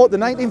people that fought the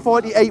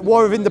 1948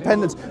 War of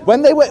Independence?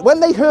 When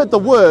they heard the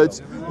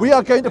words, "We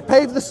are going to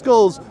pave the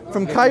skulls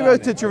from Cairo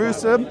to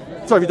Jerusalem,"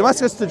 sorry,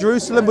 Damascus to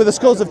Jerusalem with the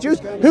skulls of Jews.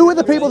 Who were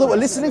the people that were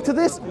listening to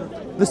this?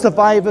 The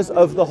survivors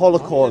of the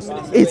Holocaust.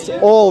 It's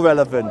all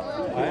relevant.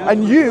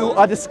 And you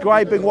are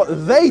describing what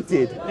they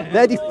did,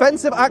 their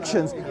defensive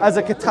actions, as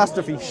a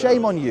catastrophe.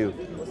 Shame on you.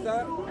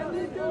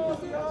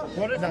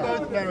 What if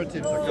both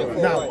narratives are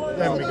correct? Now,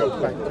 let me go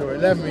back to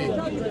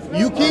it.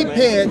 You keep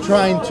here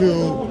trying to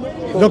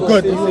look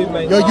good.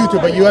 You're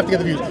YouTuber, you have to get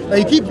the views.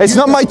 Now it's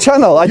not my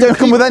channel. I don't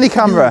come with any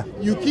camera.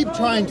 You keep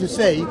trying to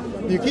say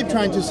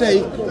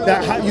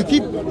that you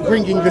keep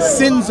bringing the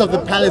sins of the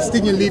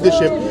Palestinian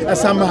leadership as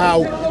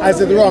somehow as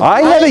the wrong.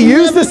 I never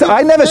used this.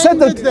 I never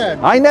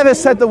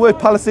said the word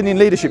Palestinian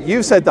leadership.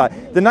 You said that.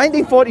 The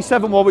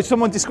 1947 war, which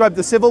someone described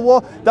the civil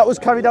war, that was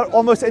carried out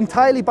almost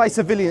entirely by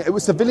civilian. It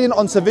was civilian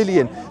on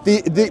civilian.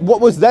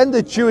 What was then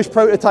the Jewish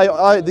prototype,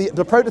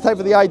 the prototype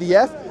of the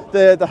IDF,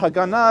 the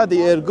Haganah, the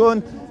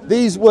Irgun.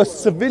 These were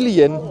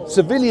civilian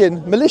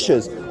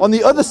militias. On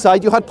the other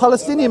side, you had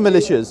Palestinian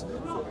militias.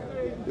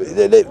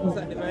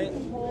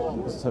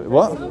 Sorry,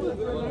 what?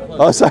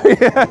 Oh, sorry.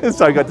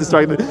 Sorry, I got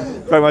distracted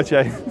by my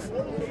chain.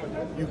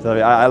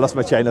 Sorry, I lost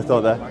my chain of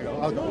thought there.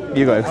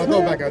 You go. I'll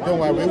go back. Don't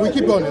worry. We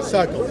keep going in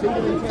circles.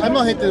 I'm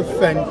not here to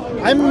defend.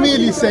 I'm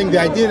merely saying the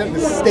idea that the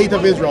state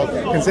of Israel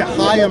can sit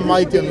high and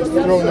mighty on the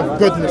throne of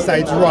goodness, that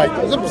it's right.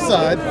 It's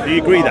absurd. Do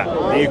you agree that?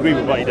 Do you agree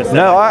with what you just said?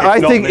 No, I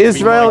think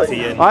Israel.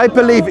 I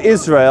believe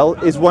Israel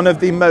is one of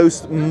the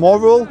most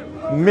moral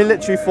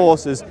military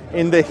forces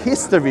in the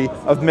history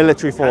of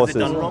military forces.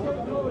 Has it done wrong?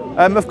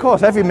 Of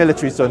course, every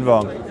military's done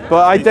wrong,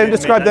 but I don't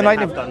describe the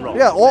 19.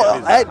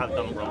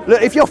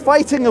 Look, if you're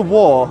fighting a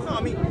war,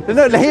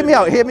 no, hear me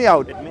out. Hear me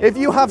out. If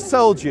you have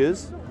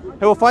soldiers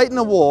who are fighting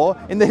a war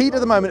in the heat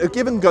of the moment, are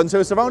given guns, who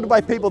are surrounded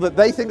by people that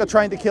they think are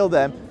trying to kill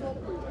them,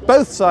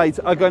 both sides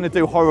are going to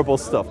do horrible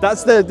stuff.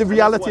 That's the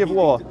reality of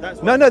war.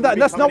 No,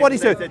 that's not what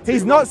he's doing.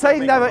 He's not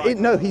saying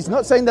he's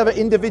not saying there are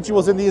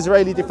individuals in the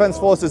Israeli Defense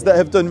Forces that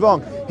have done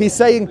wrong. He's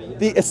saying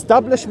the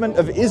establishment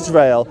of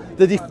Israel,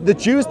 the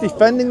Jews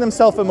defending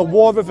themselves from a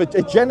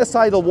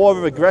genocidal war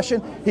of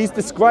aggression, he's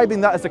describing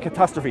that as a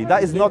catastrophe.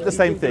 That is not the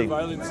same thing.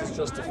 Violence is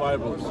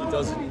justifiable. He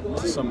does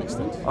to some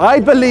extent.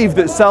 I believe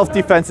that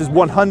self-defense is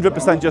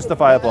 100%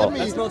 justifiable.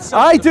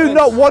 I do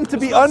not want to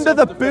be under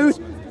the boot.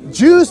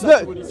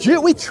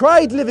 We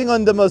tried living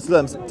under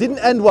Muslims, didn't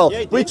end well.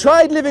 We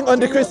tried living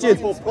under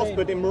Christians. We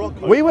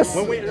were in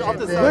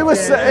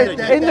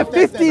the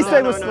 50s.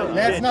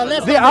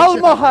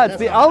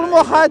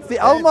 The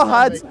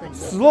Almohads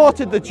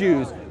slaughtered the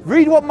Jews.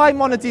 Read what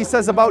Maimonides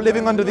says about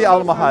living under the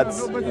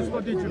Almohads.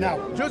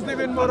 Just live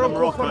in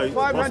Morocco for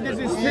 500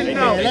 years still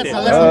now.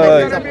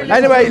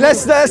 Anyway,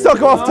 let's not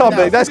go off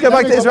topic. Let's go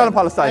back to Israel and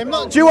Palestine.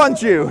 Jew on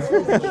Jew.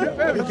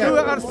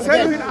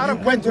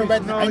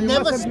 I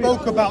never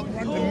spoke about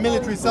the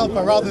military itself,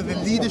 but rather the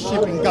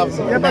leadership in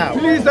government now.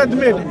 Please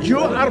admit, Jews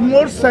are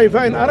more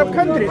safer in Arab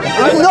countries.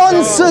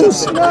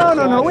 Nonsense!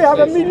 No. We have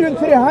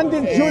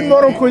 1,300,000 Jews in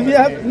Morocco.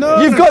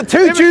 You've got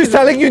two Jews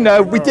telling you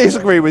no. We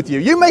disagree with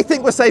you. You may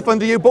think we're safe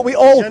under you, but we were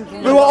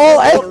all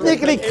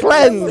ethnically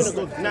cleansed.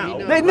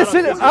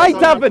 I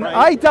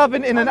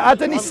daven in an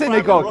Adani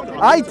synagogue.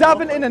 I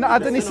daven in an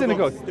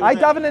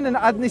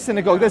Adani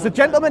synagogue. There's a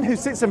gentleman who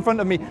sits in front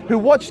of me who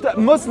watched a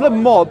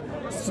Muslim mob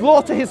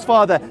slaughter his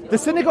father. The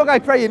synagogue I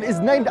pray in is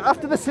named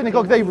after the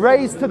synagogue they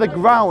razed to the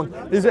ground.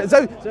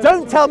 So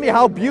don't tell me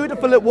how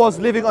beautiful it was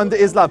living under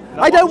Islam.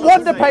 I don't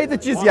want to pay the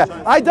jizya.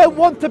 I don't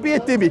want to be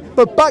a dhimmi.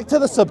 But back to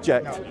the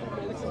subject.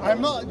 I'm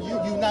not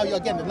now.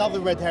 Again, another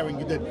red herring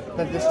you did.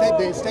 That the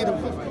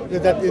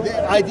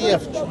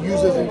IDF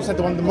uses and sent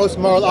one of the most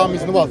moral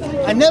armies in the world.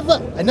 I never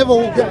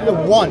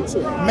once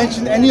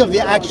mentioned any of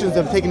the actions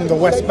they've taken in the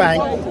West Bank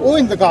or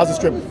in the Gaza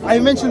Strip. I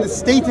mentioned the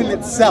state in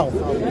itself.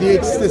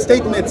 The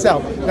state in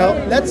itself. Now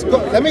let's go.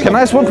 Can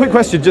I ask one quick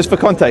question, just for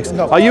context?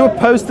 No. Are you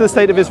opposed to the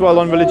state of Israel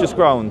on religious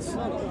grounds?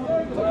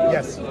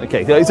 Yes.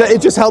 Okay. So it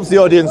just helps the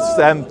audience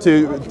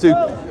to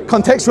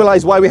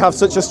contextualize why we have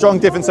such a strong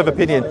difference of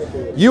opinion.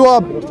 You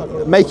are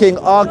making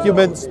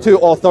arguments to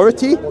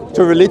authority,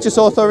 to religious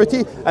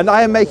authority, and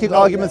I am making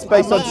arguments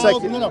based on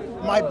secular. No.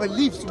 My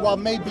beliefs, while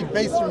maybe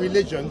based on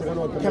religion,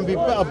 can be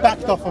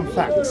backed off on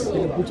facts.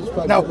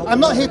 Now,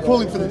 I'm not here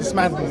calling for the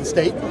dismantling of the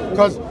state,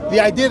 because the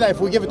idea that if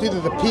we give it to either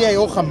the PA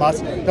or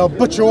Hamas, they'll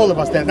butcher all of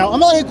us there. Now,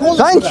 I'm not here calling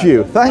for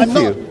that. Thank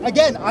you.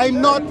 Again,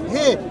 I'm not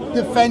here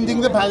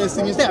defending the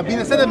Palestinian state.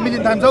 I've said that a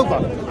million times over.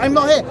 I'm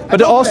not here.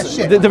 But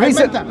also, the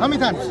reason, how many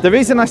times? The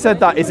reason I said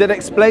that is it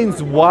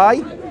explains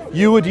why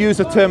you would use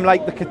a term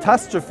like the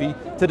catastrophe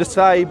to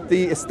describe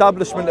the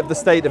establishment of the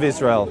state of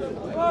Israel.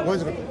 What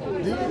is it?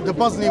 The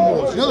Bosnian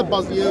Wars. You know the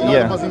Bosnian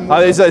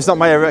Wars? Yeah. It's not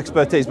my area of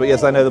expertise, but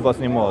yes, I know the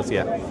Bosnian Wars,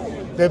 yeah.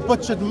 They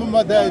butchered the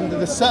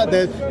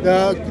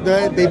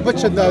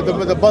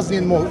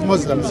Bosnian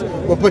Muslims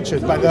were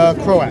butchered by the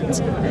Croats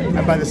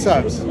and by the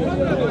Serbs.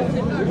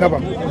 No,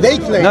 they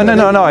claim.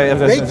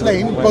 They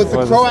claim both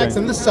the Croats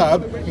and the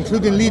Serb,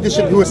 including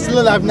leadership who are still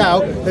alive now,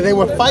 that they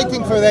were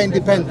fighting for their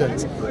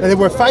independence, that they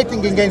were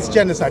fighting against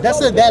genocide. That's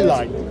their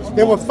line.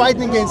 They were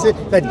fighting against it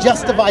that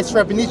justified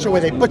Srebrenica,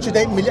 where they butchered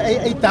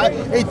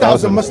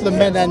 8,000 Muslim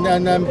men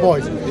and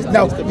boys.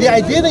 Now, the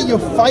idea that you're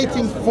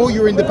fighting for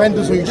your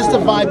independence or you just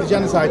survived the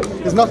genocide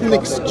is not an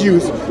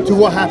excuse to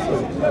what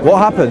happened. What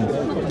happened?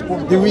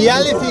 The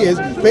reality is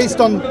based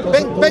on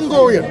Ben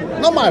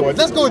Gurion, not my words.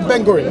 Let's go with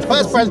Ben Gurion, the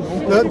first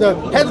president, the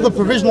head of the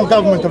provisional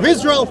government of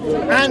Israel,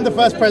 and the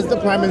first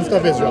president, prime minister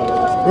of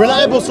Israel.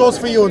 Reliable source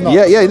for you or not?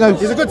 Yeah, no.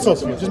 He's a good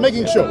source for you. Just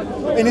making sure.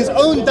 In his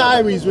own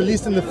diaries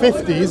released in the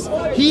 50s,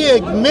 he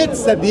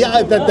admits that the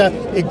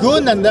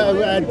Igun and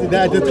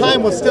at the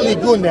time was still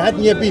Igun. They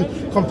hadn't yet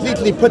been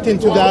completely put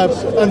into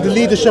under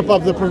leadership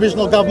of the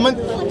provisional government.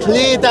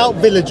 Cleared out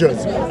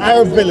villagers,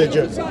 Arab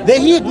villagers.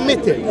 He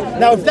admitted.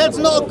 Now, if that's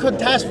not a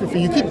catastrophe,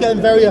 you keep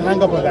getting very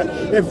hung up on that.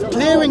 If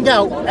clearing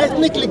out,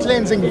 ethnically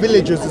cleansing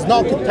villagers is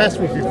not a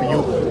catastrophe for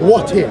you,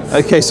 what is?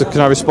 Okay, so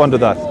can I respond to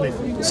that? Please.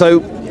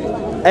 So,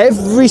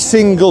 every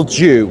single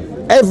Jew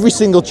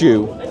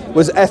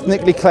was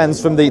ethnically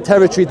cleansed from the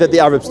territory that the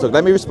Arabs took.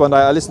 Let me respond.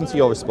 I listened to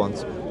your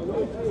response.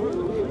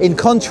 In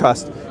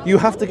contrast, you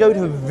have to go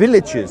to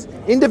villages,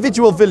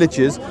 individual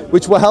villages,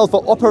 which were held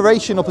for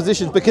operational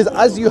positions, because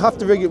as you have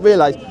to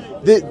realise,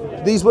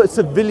 these were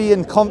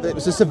civilian. It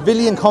was a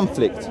civilian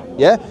conflict.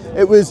 Yeah,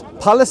 it was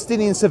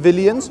Palestinian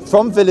civilians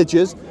from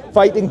villages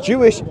fighting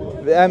Jewish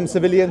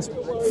civilians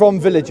from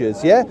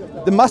villages. Yeah,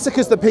 the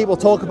massacres that people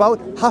talk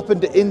about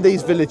happened in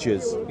these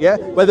villages. Yeah,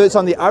 whether it's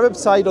on the Arab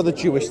side or the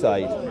Jewish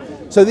side.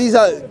 So these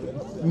are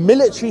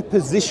military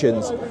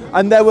positions,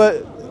 and there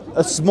were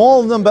a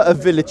small number of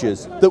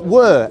villages that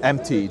were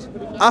emptied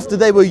after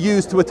they were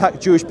used to attack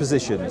Jewish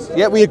positions.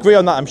 Yeah, we agree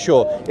on that, I'm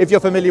sure. If you're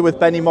familiar with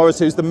Benny Morris,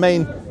 who's the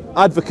main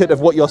advocate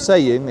of what you're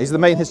saying, he's the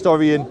main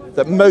historian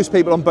that most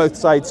people on both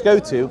sides go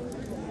to,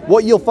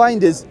 what you'll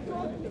find is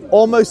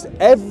almost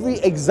every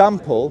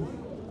example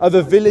of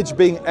a village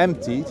being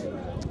emptied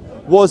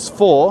was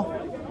for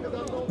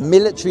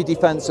military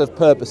defensive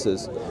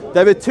purposes.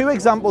 There are two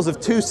examples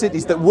of two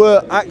cities that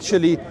were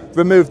actually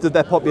removed of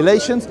their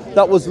populations.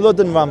 That was Lud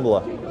and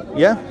Ramla,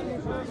 yeah?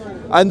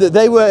 And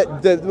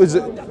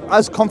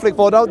as conflict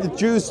fought out, the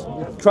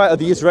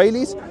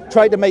Israelis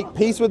tried to make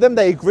peace with them.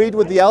 They agreed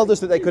with the elders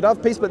that they could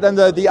have peace, but then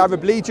the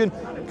Arab Legion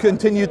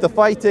continued the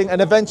fighting,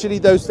 and eventually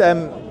those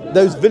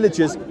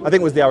villages, I think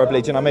it was the Arab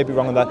Legion, I may be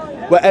wrong on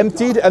that, were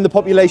emptied, and the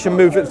population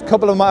moved a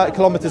couple of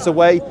kilometers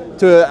away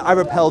to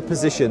Arab-held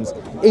positions.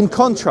 In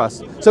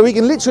contrast, so we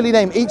can literally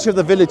name each of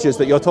the villages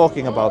that you're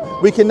talking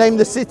about. We can name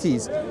the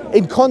cities.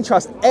 In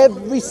contrast,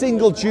 every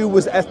single Jew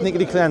was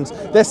ethnically cleansed.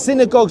 Their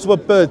synagogues were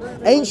burned.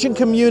 Ancient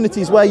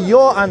communities where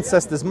your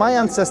ancestors, my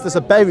ancestors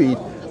are buried,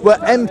 were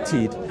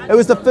emptied. It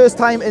was the first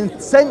time in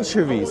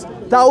centuries,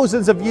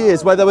 thousands of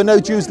years, where there were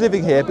no Jews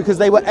living here, because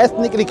they were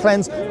ethnically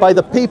cleansed by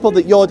the people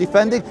that you're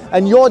defending,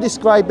 and you're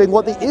describing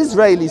what the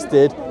Israelis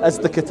did as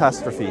the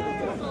catastrophe.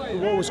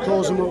 What was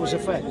cause and what was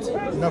effect?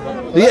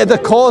 The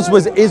cause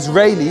was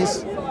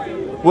Israelis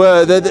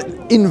were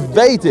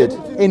invaded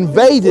in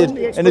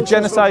a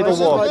genocidal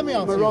war.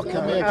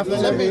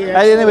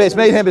 Anyway, it's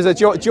made him as a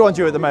Jew and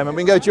Jew at the moment.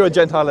 We can go Jew and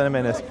Gentile in a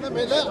minute.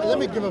 Let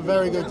me give a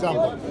very good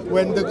example.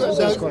 When the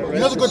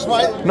Good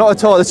Friday. Not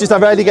at all. It's just I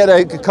rarely get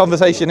a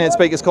conversation here at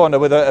Speaker's Corner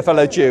with a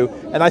fellow Jew,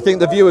 and I think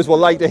the viewers will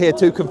like to hear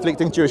two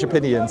conflicting Jewish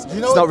opinions.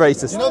 It's not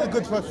racist. You know the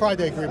Good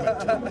Friday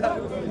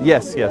Agreement?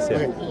 Yes.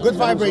 Okay. Good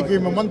Friday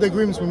Agreement. One of the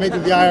agreements we made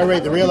with the IRA,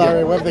 the real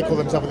IRA, whatever they call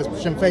themselves,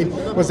 this Sinn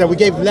Féin, was that we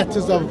gave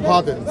letters of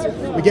pardons.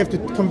 We gave to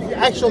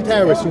actual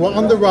terrorists who were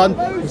on the run.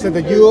 We said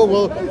that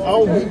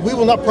we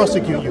will not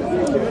prosecute you.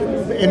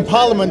 In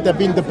Parliament, there have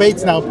been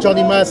debates now.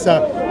 Johnny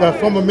Mercer, the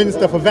former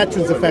Minister for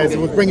Veterans Affairs,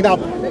 was bringing up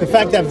the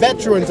fact that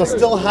veterans are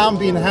still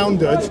being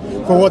hounded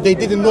for what they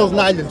did in Northern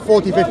Ireland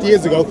 40, 50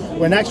 years ago,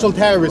 when actual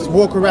terrorists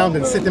walk around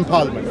and sit in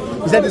Parliament.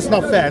 He said it's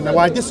not fair. Now,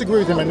 I disagree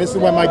with him, and this is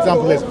where my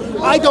example is.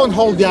 I don't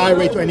hold the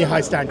IRA to any high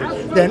standard.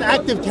 They're an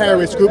active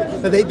terrorist group.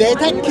 They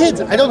attack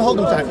kids. I don't hold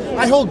them to that.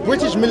 I hold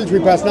British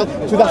military personnel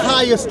to the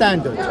highest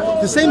standard.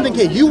 The same thing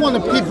here. You want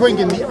to keep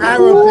bringing the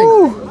Arab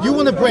thing. You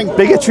want to bring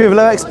bigotry of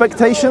low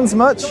expectations,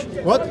 much?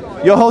 What?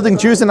 You're holding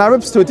Jews and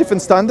Arabs to a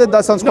different standard?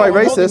 That sounds quite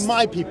racist.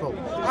 My people.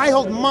 I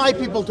hold my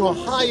people to a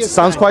higher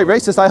Sounds quite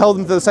racist. I hold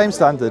them to the same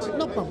standard.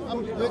 No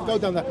problem. Go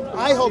down there.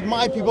 I hold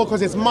my people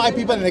because it's my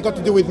people and they got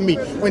to do with me.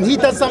 When he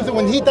does something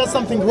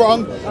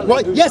wrong,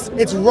 well, yes,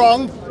 it's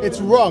wrong. It's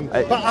wrong.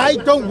 But I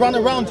don't run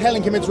around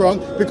telling him it's wrong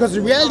because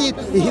the reality,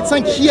 it's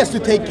something he has to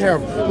take care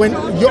of. When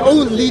your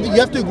own leader, you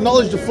have to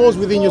acknowledge the flaws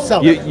within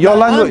yourself. Your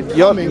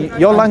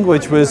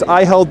language was,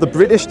 I hold the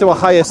British to a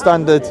higher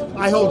standard.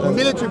 I hold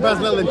military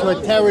personnel into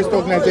a terrorist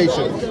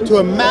organization, to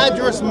a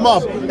murderous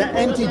mob that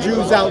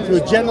anti-Jews out, to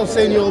a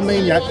genocidal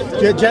maniac,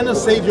 to a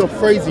genocidal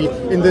frenzy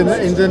in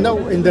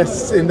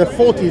the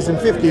 40s and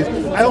 50s.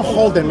 I don't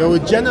hold them. They were a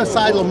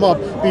genocidal mob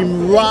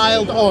being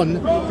riled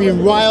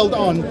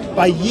on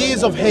by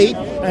years of hate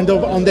and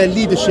on their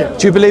leadership.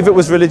 Do you believe it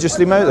was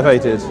religiously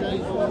motivated?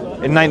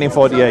 In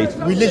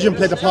 1948. Religion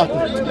played a part in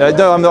it.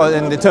 No, I'm not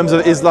in terms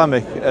of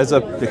Islamic,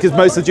 because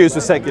most of the Jews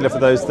were secular. For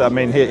those that, I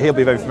mean, he'll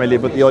be very familiar,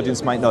 but the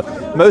audience might not.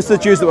 Most of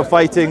the Jews that were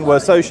fighting were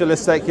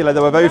socialist, secular.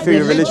 There were very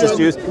few religious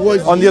Jews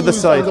on the other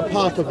side. Was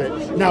part of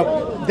it.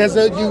 Now,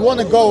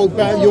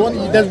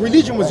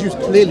 religion was used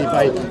clearly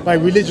by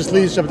religious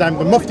leadership at the time.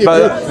 The Mufti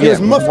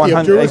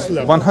of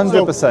Jerusalem.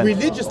 100%. So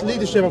religious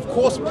leadership, of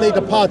course, played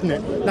a part in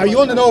it. Now, you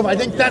want to know if I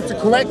think that's the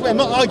correct way? I'm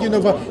not arguing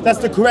over that's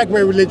the correct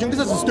way of religion,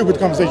 because that's a stupid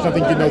conversation. I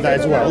think you know that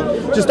as well.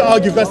 Just to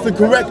argue if that's the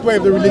correct way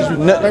of the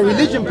religion. But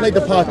religion played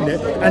a part in it,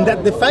 and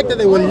that the fact that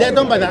they were led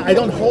on by that, I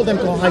don't hold them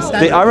to a high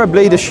standard. The Arab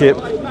leadership,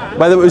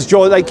 whether it was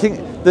Jordan, like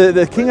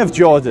the king of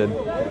Jordan,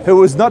 who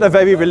was not a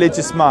very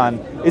religious man,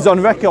 is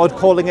on record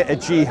calling it a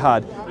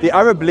jihad. The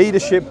Arab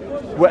leadership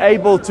were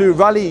able to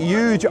rally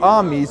huge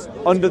armies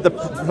under the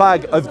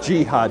flag of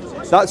jihad.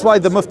 That's why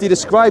the Mufti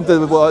described it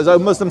as, "Oh,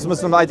 Muslims,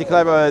 I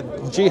declare a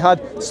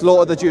jihad,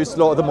 slaughter the Jews,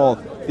 slaughter them all."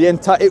 The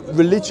entire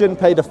religion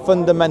played a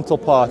fundamental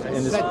part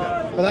in this.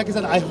 But like I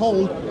said, I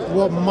hold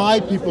what my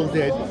people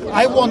did.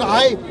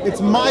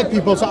 It's my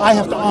people, so I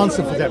have to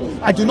answer for them.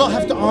 I do not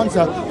have to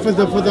answer for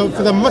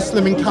the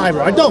Muslim in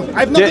Cairo. I don't.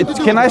 I have nothing to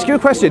do. Can I ask you a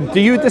question?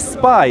 Do you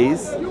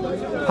despise?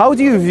 How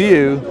do you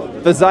view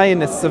the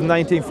Zionists of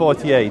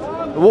 1948?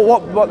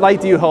 What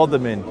light do you hold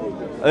them in?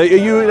 Are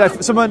you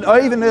like someone, or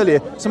even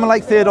earlier, someone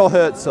like Theodore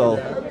Herzl,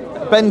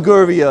 Ben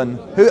Gurion?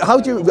 How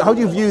do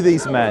you view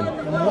these men?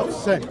 In what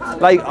sense?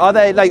 Like, are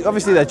they, like,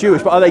 obviously they're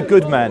Jewish, but are they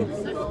good men?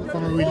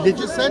 From a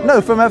religious sense?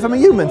 No, from a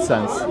human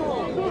sense.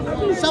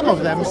 Some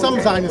of them, some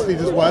Zionist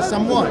leaders were,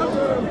 some weren't.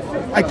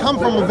 I come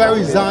from a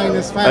very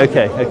Zionist family.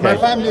 Okay. My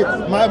family,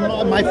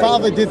 my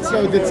father did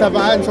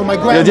Savah, and so my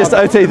grandmother. You're just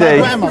OTD. My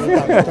grandmother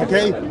done it,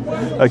 okay?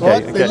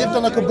 Okay. They lived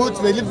on a kibbutz.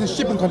 They lived in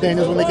shipping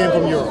containers when they came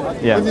from Europe.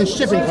 Yeah. Lived in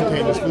shipping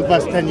containers for the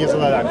past 10 years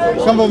of their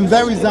life. Some of them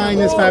very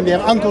Zionist family. I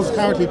have uncles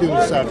currently doing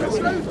the service.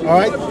 All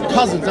right,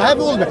 cousins. I have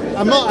all of it.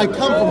 I'm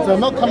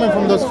not coming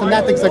from those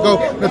fanatics that go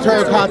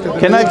Torah Carter.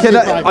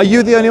 Are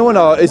you the only one,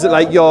 or is it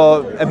like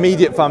your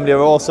immediate family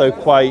are also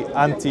quite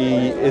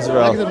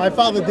anti-Israel? Like I said, my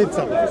father did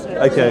something.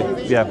 Okay.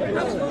 Yeah.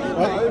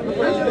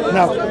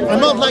 Now, I'm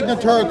not like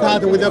Torah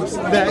Carter with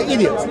they're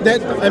idiots.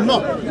 I'm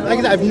not. Like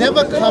I said, I've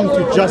never come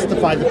to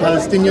justify the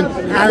Palestinian,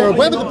 Arab,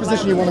 whatever the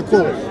position you want to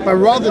call it, but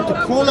rather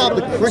to call out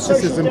the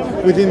criticism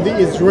within the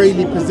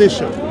Israeli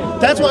position.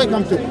 That's what I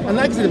come to. And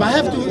like I said, if I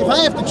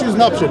have to choose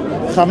an option,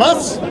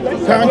 Hamas,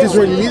 current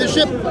Israeli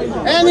leadership,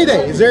 any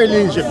day,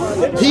 Israeli leadership,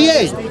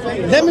 PA.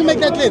 Let me make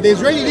that clear. The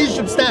Israeli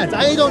leadership stands.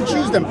 I don't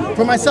choose them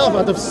for myself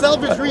out of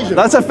selfish reasons.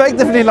 That's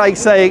effectively like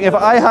saying, if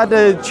I had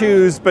to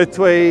choose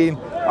between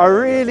a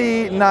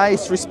really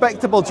nice,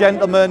 respectable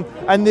gentleman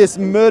and this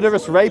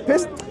murderous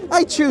rapist,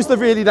 I choose the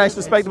really nice,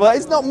 respectable.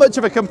 It's not much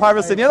of a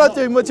comparison. You're not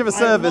doing much of a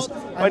service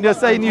when you're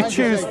saying you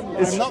choose.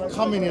 I'm not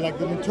coming here like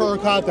the Torah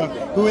Carter,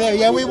 who,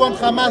 yeah, we want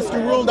Hamas to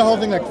rule the whole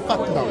thing. Like,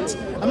 fuck no.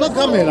 I'm not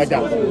coming here like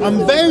that.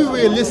 I'm very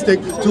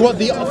realistic to what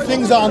the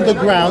things are on the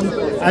ground,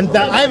 and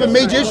that I have a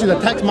major issue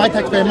that my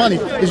taxpayer money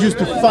is used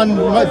to fund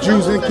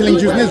Jews and killing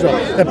Jews in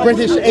Israel. The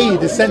British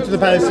aid is sent to the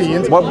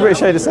Palestinians. What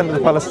British aid is sent to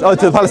the Palestinians? Oh,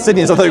 to the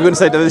Palestinians. I thought you were going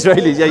to say to the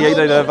Israelis. Yeah,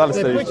 the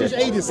Palestinians. The British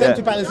aid is sent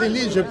to Palestinian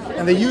leadership,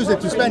 and they use it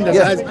to spend it.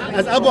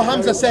 As Abu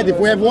Hamza said, if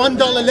we have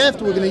 $1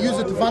 left, we're going to use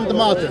it to fund the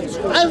martyrs.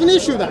 I have an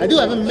issue with that. I do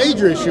have a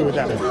major issue with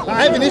that.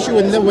 I have an issue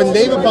when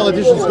Labour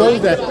politicians go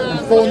there and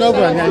fawn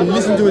over and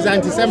listen to his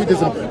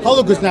anti-Semitism,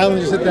 Holocaust now, and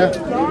just sit there,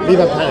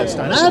 Viva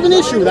Palestine. I have an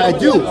issue with that. I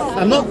do.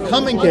 I'm not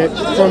coming here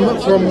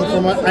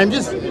I'm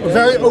just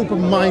very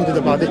open-minded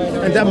about it,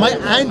 and that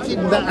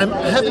I'm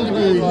having to be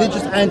a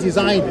religious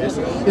anti-Zionist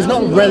is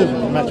not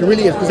relevant. The matter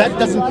really is, because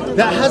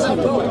that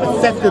hasn't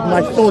affected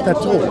my thought at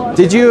all.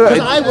 Did you? Because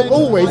I will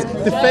always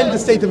defend the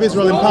state of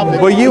Israel in public.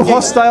 Were you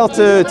hostile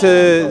to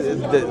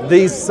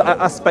these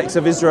aspects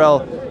of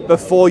Israel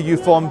before you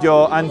formed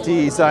your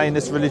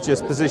anti-Zionist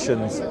religious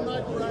positions?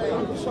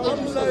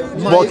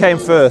 What came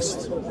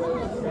first?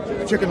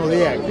 Chicken or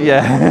the egg?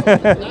 Yeah.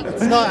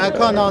 It's not. I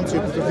can't answer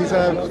because these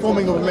are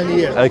forming over many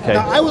years. Okay.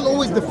 Now, I will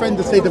always defend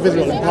the state of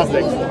Israel in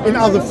public, in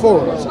other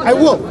forums. I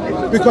will,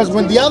 because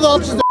when the other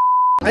options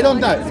I don't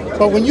doubt.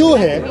 But when you're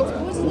here,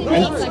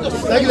 and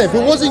like if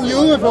it wasn't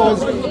you, if it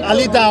was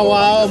Ali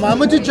Dawa or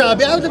Muhammad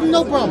Hijabi, I would have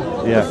no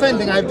problem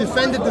defending. I've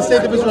defended the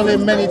state of Israel here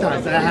many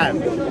times. I have.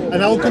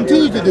 And I will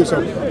continue to do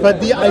so.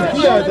 But the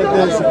idea that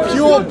there's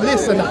pure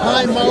bliss and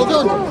high moral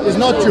ground is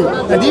not true.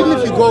 And even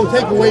if you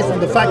take away from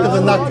the fact of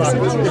the Nakba,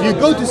 if you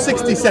go to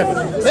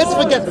 67, let's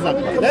forget the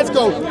Nakba.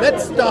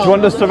 Let's start. Do you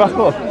want us to wrap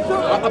up?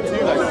 Up to you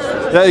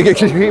guys. Yeah, you can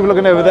keep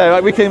looking over there.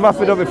 Like, we can wrap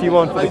it up if you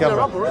want for the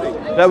camera.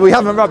 No, we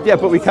haven't wrapped yet,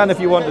 but we can if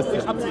you want us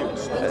to. Up to you.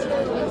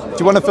 Do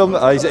you want to film?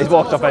 Oh, he's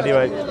walked off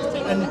anyway.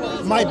 And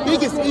my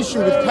biggest issue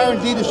with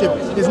current leadership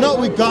is not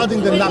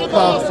regarding the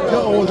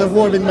Nakba or the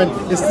war in men.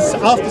 It's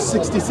after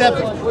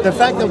 67. The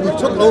fact that we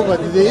took over,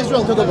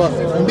 Israel took over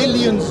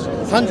millions,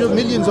 hundreds of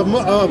millions of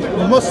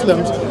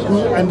Muslims,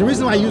 and the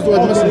reason why I use the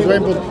word Muslims, very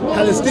important,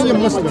 Palestinian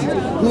Muslims,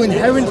 who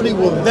inherently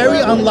will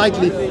very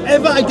unlikely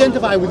ever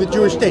identify with the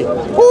Jewish state.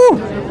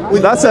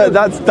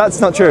 That's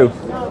not true.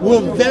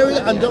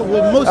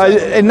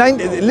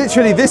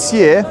 Literally this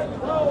year,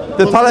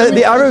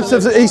 the Arabs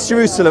of East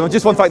Jerusalem,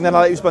 just one fact and then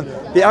I'll let you respond.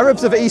 The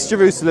Arabs of East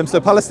Jerusalem, so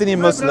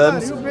Palestinian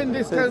Muslims. You've been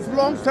this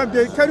long time.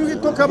 Can we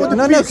talk about the peace?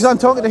 No, because I'm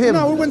talking to him.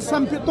 No, when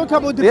some people talk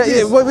about the peace.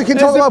 Yeah, well, we can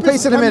talk about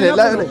peace in a minute.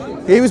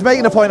 He was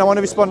making a point, I want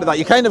to respond to that.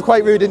 You're kind of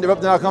quite rude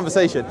interrupting our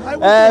conversation.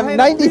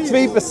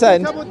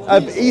 93%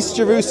 of East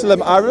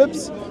Jerusalem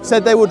Arabs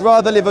said they would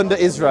rather live under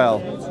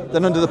Israel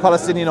than under the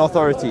Palestinian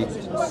Authority.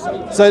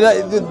 So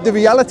the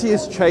reality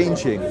is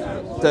changing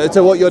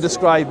to what you're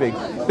describing.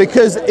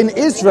 Because in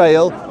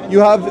Israel, you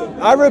have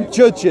Arab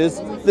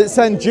judges that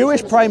send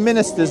Jewish prime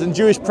ministers and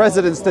Jewish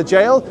presidents to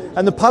jail,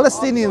 and the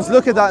Palestinians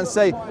look at that and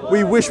say,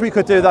 we wish we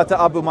could do that to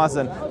Abu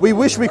Mazen. We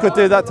wish we could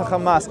do that to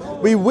Hamas.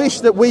 We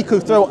wish that we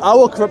could throw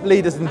our corrupt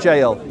leaders in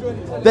jail.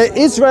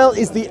 Israel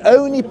is the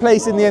only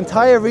place in the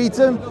entire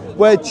region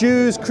where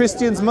Jews,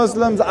 Christians,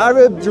 Muslims,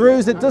 Arab,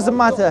 Druze, it doesn't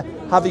matter,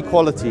 have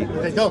equality.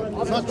 They don't.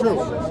 It's not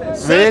true.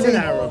 Really?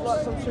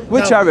 Arabs.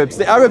 Which Arabs?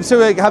 The Arabs who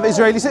have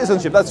Israeli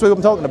citizenship. That's what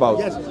I'm talking about.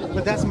 Yes,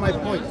 but that's my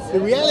point. The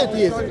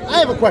reality is, I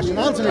have a question.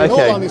 Answer me in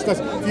all honesty.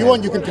 If you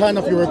want, you can turn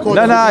off your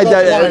recording. No, I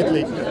don't.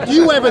 Quietly. Do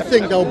you ever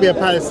think there will be a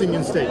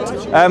Palestinian state?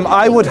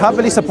 I would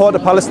happily support a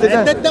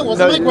Palestinian. That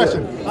wasn't my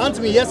question.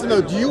 Answer me yes or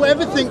no. Do you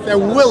ever think there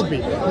will be?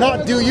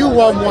 Not do you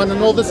want one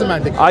and all the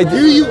semantics.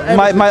 Do you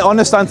ever my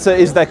honest answer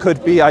is there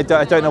could be. I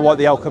don't know what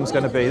the outcome's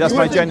going to be. That's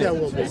my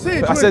genuine.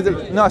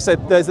 I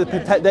said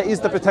there is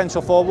the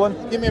potential for one.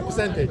 Give me a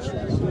percentage.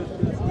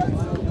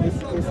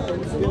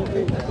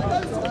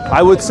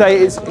 I would say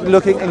it's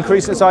looking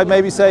increasing. So I'd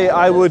maybe say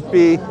I would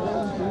be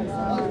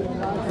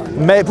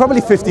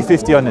probably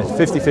 50-50 on it.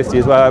 50-50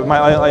 is where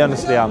I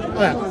honestly am.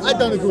 I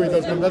don't agree with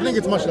those numbers. I think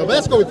it's much lower. But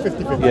let's go with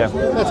 50-50. Yeah.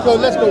 Let's go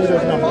with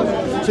those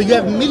numbers. So you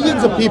have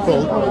millions of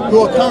people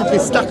who are currently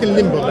stuck in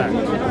limbo land.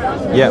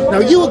 Yeah. Now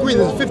you agree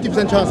there's a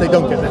 50% chance they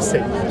don't get their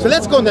state. So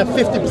let's go on that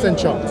 50%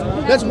 chance.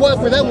 Let's work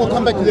with that and we'll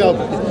come back to the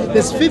other 50.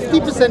 There's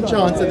 50%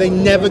 chance that they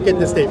never get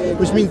the state,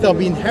 which means they'll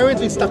be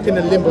inherently stuck in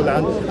a limbo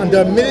land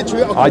under a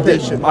military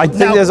occupation. I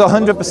think there's a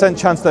 100%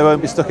 chance they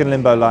won't be stuck in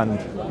limbo land.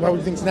 Why would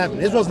you think it's going to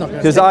happen? Israel's not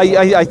going to. Because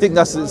I think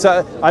that's.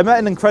 So I met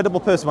an incredible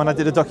person when I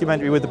did a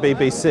documentary with the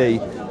BBC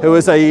who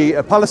was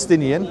a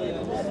Palestinian,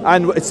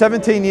 and at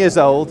 17 years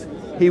old,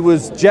 he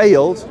was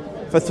jailed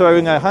for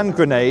throwing a hand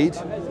grenade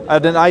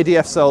at an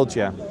IDF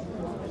soldier.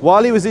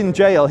 While he was in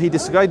jail, he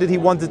decided he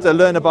wanted to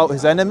learn about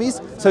his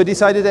enemies, so he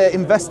decided to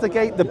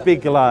investigate the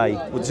big lie,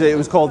 which it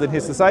was called in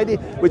his society,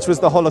 which was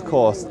the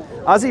Holocaust.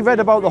 As he read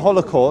about the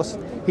Holocaust,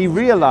 he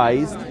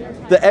realized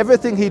that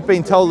everything he'd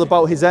been told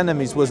about his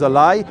enemies was a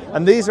lie,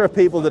 and these are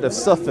people that have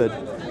suffered.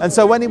 And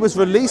so when he was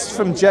released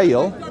from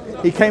jail,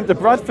 he came to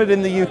Bradford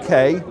in the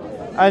UK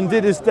and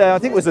did his, I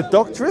think it was a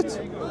doctorate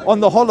on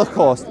the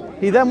Holocaust.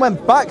 He then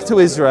went back to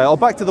Israel,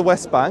 back to the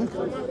West Bank,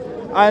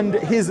 and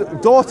his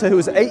daughter, who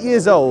was 8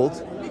 years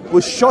old,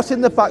 was shot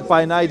in the back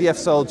by an IDF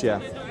soldier.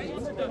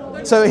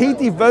 So he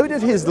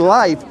devoted his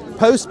life,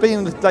 post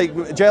being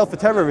jailed for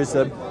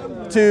terrorism,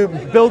 to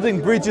building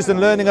bridges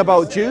and learning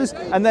about Jews,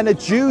 and then a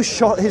Jew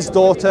shot his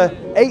daughter,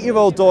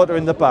 8-year-old daughter,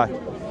 in the back.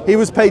 He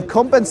was paid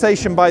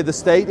compensation by the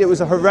state. It was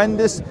a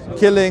horrendous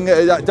killing.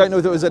 I don't know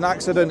if it was an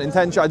accident,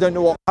 intention. I don't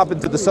know what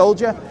happened to the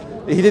soldier.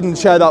 He didn't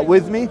share that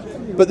with me.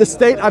 But the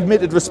state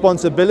admitted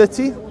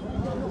responsibility.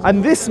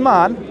 And this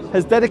man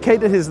has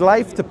dedicated his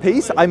life to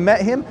peace. I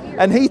met him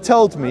and he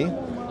told me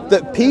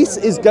that peace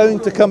is going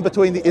to come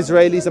between the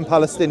Israelis and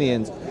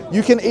Palestinians.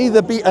 You can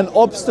either be an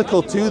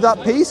obstacle to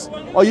that peace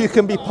or you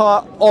can be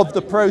part of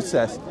the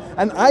process.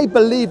 And I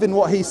believe in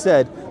what he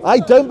said. I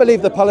don't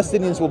believe the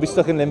Palestinians will be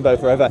stuck in limbo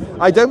forever.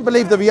 I don't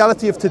believe the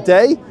reality of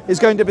today is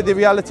going to be the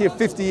reality of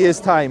 50 years'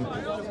 time.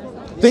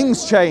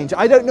 Things change.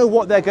 I don't know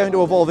what they're going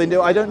to evolve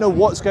into. I don't know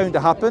what's going to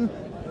happen.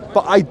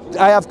 But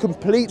I have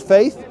complete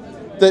faith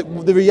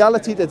that the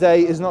reality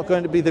today is not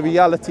going to be the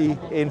reality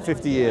in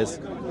 50 years.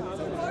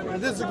 I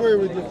disagree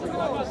with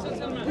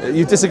you.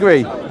 You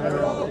disagree?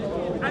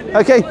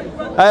 Okay,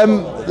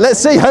 let's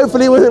see.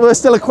 Hopefully we're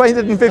still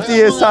acquainted in 50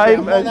 years'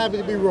 time. I'm happy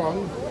to be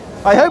wrong.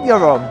 I hope you're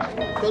wrong.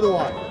 So do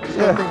I.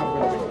 Yeah.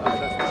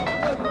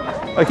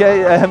 Okay,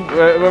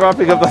 we're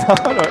wrapping up the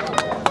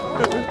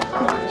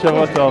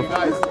Shabbat Tov.